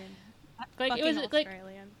 Australian. Like it was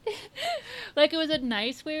Australian. like it was a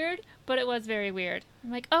nice weird, but it was very weird.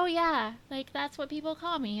 I'm like, oh yeah, like that's what people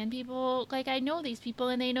call me, and people like I know these people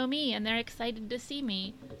and they know me and they're excited to see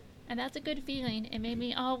me, and that's a good feeling. It made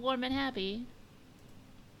me all warm and happy.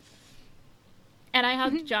 And I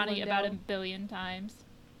hugged Johnny about 1 billion times.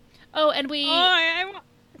 Oh, and we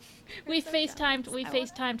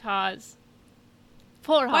FaceTimed Hawes.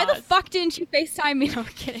 Poor Hawes. Why the fuck didn't you FaceTime me? No, I'm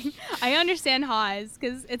kidding. I understand Hawes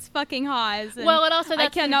because it's fucking Hawes. Well, and also I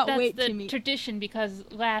cannot wait to meet. That's the tradition because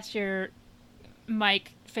last year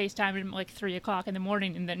Mike FaceTimed him like 3 o'clock in the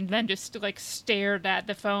morning and then just like stared at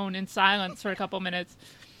the phone in silence for a couple minutes.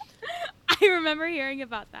 I remember hearing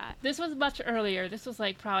about that. This was much earlier. This was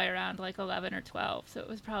like probably around like 11 or 12, so it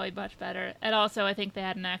was probably much better. And also I think they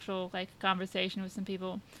had an actual like conversation with some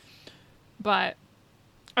people. But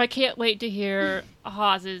I can't wait to hear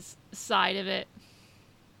Hawes's side of it.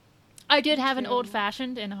 I did have an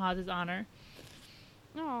old-fashioned in Hawes's honor.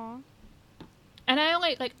 Aww. And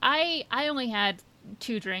I only had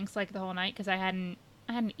 2 drinks like the whole night because I hadn't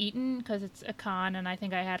eaten because it's a con, and I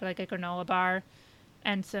think I had like a granola bar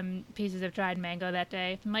and some pieces of dried mango that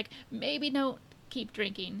day. I'm like, maybe don't keep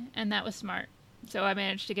drinking, and that was smart. So I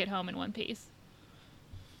managed to get home in one piece.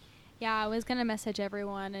 Yeah, I was going to message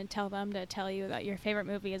everyone and tell them to tell you that your favorite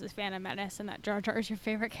movie is The Phantom Menace and that Jar Jar is your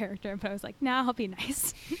favorite character, but I was like, nah, I'll be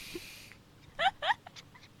nice.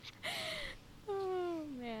 Oh,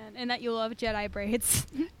 man. And that you love Jedi braids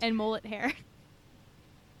and mullet hair.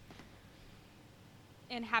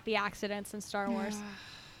 And happy accidents in Star Wars.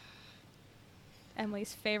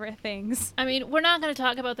 Emily's favorite things. I mean, we're not going to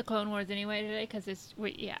talk about the Clone Wars anyway today because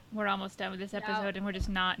we're almost done with this episode and we're just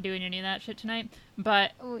not doing any of that shit tonight.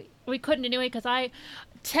 But we couldn't anyway because I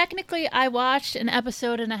watched an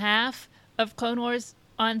episode and a half of Clone Wars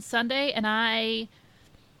on Sunday and I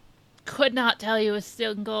could not tell you a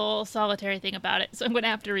single solitary thing about it. So I'm going to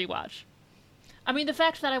have to rewatch. I mean, the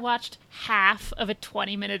fact that I watched half of a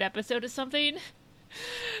 20-minute episode of something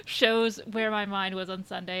shows where my mind was on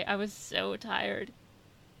Sunday. I was so tired.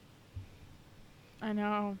 I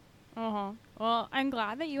know. Well, I'm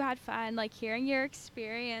glad that you had fun, like, hearing your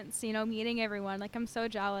experience, meeting everyone. Like, I'm so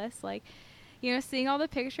jealous. Like, seeing all the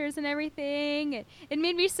pictures and everything. It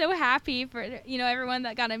made me so happy for, everyone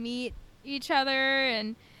that got to meet each other,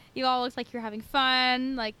 and you all looked like you're having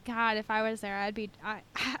fun. Like, God, if I was there,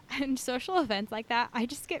 in social events like that, I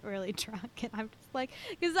just get really drunk, and I'm just like,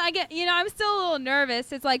 because I get, I'm still a little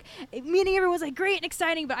nervous. It's like, meeting everyone's like great and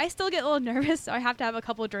exciting, but I still get a little nervous, so I have to have a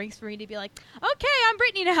couple of drinks for me to be like, okay, I'm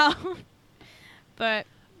Brittany now. But,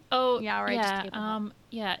 yeah, right.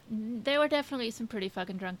 Yeah, there were definitely some pretty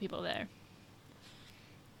fucking drunk people there.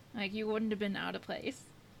 Like, you wouldn't have been out of place.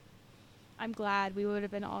 I'm glad we would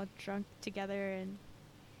have been all drunk together and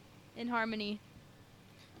in harmony.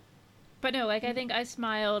 But no, like, I think I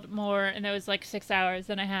smiled more in those, like, 6 hours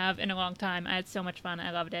than I have in a long time. I had so much fun.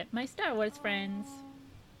 I loved it. My Star Wars friends.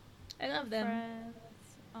 I love them.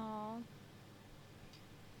 Aww.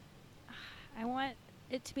 I want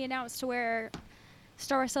it to be announced to where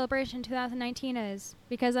Star Wars Celebration 2019 is,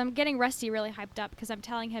 because I'm getting Rusty really hyped up because I'm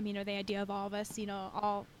telling him, the idea of all of us, in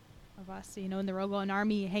the Rogue One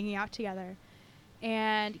Army hanging out together.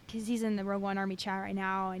 And because he's in the Rogue One Army chat right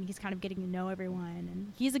now, and he's kind of getting to know everyone,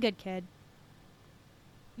 and he's a good kid.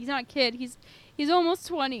 He's not a kid. He's almost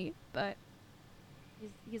 20, but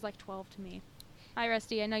he's like 12 to me. Hi,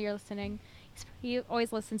 Rusty. I know you're listening. He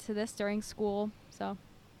always listens to this during school, so.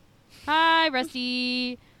 Hi,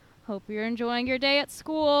 Rusty. Hope you're enjoying your day at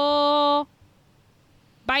school.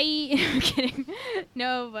 Bye. I'm kidding.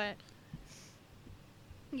 No, but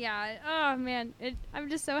yeah. Oh man, I'm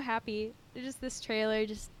just so happy. Just this trailer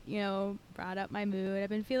just brought up my mood. I've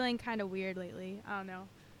been feeling kind of weird lately. I don't know,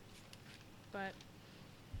 but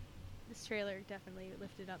this trailer definitely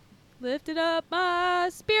lifted up my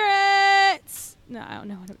spirits. No, I don't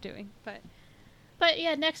know what I'm doing, But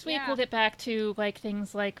yeah, next week Yeah. we'll get back to like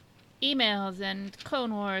things like emails and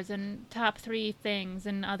Clone Wars and top 3 things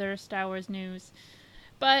and other Star Wars news.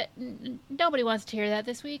 But nobody wants to hear that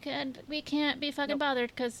this week, and we can't be fucking Nope.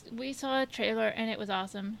 bothered because we saw a trailer and it was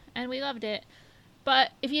awesome and we loved it.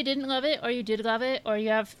 But if you didn't love it, or you did love it, or you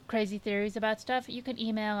have crazy theories about stuff, you can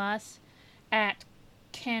email us at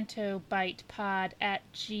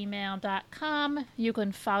cantobitepod@gmail.com. You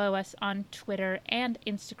can follow us on Twitter and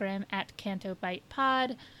Instagram at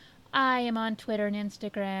cantobitepod. I am on Twitter and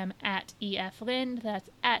Instagram at EFLind. That's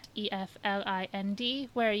at EFLIND.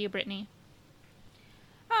 Where are you, Brittany?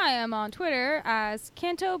 I am on Twitter as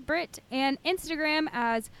Canto Brit and Instagram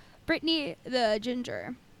as Brittany the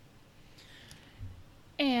Ginger.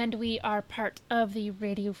 And we are part of the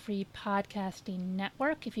Radio Free Podcasting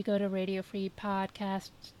Network. If you go to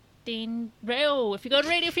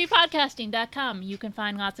radiofreepodcasting.com, you can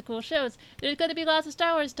find lots of cool shows. There's going to be lots of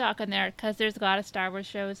Star Wars talk on there because there's a lot of Star Wars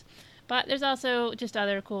shows. But there's also just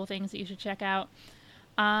other cool things that you should check out.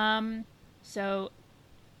 So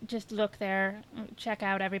just look there. Check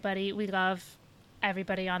out everybody. We love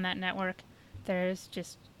everybody on that network. There's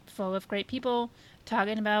just full of great people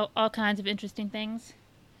talking about all kinds of interesting things.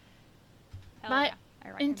 But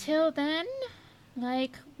until then,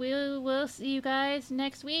 we'll see you guys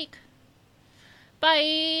next week.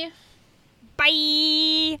 Bye.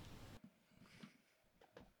 Bye.